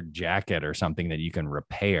leather jacket or something that you can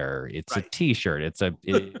repair. It's a t-shirt. It's a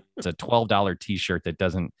 $12 t-shirt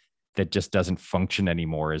that just doesn't function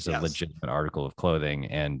anymore as a legitimate article of clothing.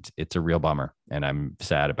 And it's a real bummer. And I'm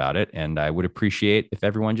sad about it. And I would appreciate if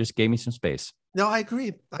everyone just gave me some space. No, I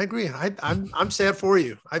agree. I'm sad for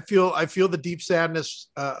you. I feel the deep sadness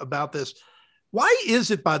about this. Why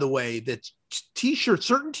is it, by the way, that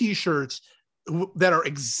certain t-shirts that are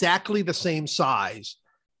exactly the same size,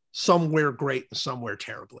 some wear great and some wear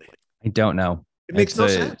terribly? I don't know. It makes no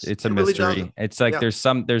sense. It's a mystery. Really it's like there's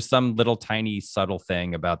some little tiny subtle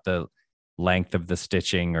thing about the length of the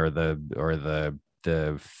stitching or the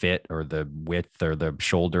fit or the width or the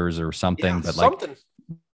shoulders or something. But like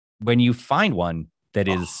when you find one that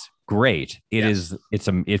is great,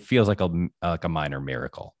 it feels like a minor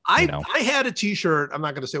miracle. I had a t-shirt. I'm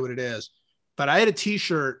not going to say what it is, but I had a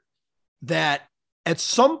t-shirt that at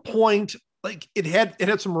some point, like it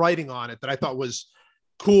had some writing on it that I thought was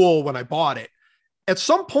cool when I bought it. At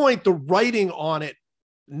some point, the writing on it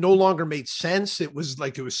no longer made sense. It was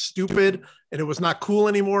stupid and it was not cool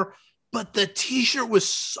anymore. But the t-shirt was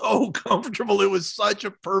so comfortable. It was such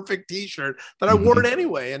a perfect t-shirt that I wore it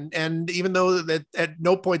anyway. And even though that at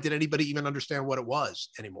no point did anybody even understand what it was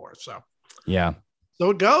anymore. So yeah. So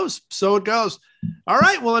it goes. All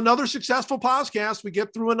right. Well, another successful podcast. We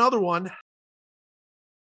get through another one.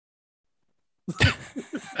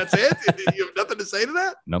 That's it. You have nothing to say to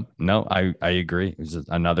that? No, I agree. It was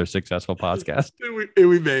another successful podcast.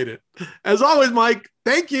 We made it. As always, Mike,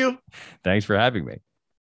 thank you. Thanks for having me.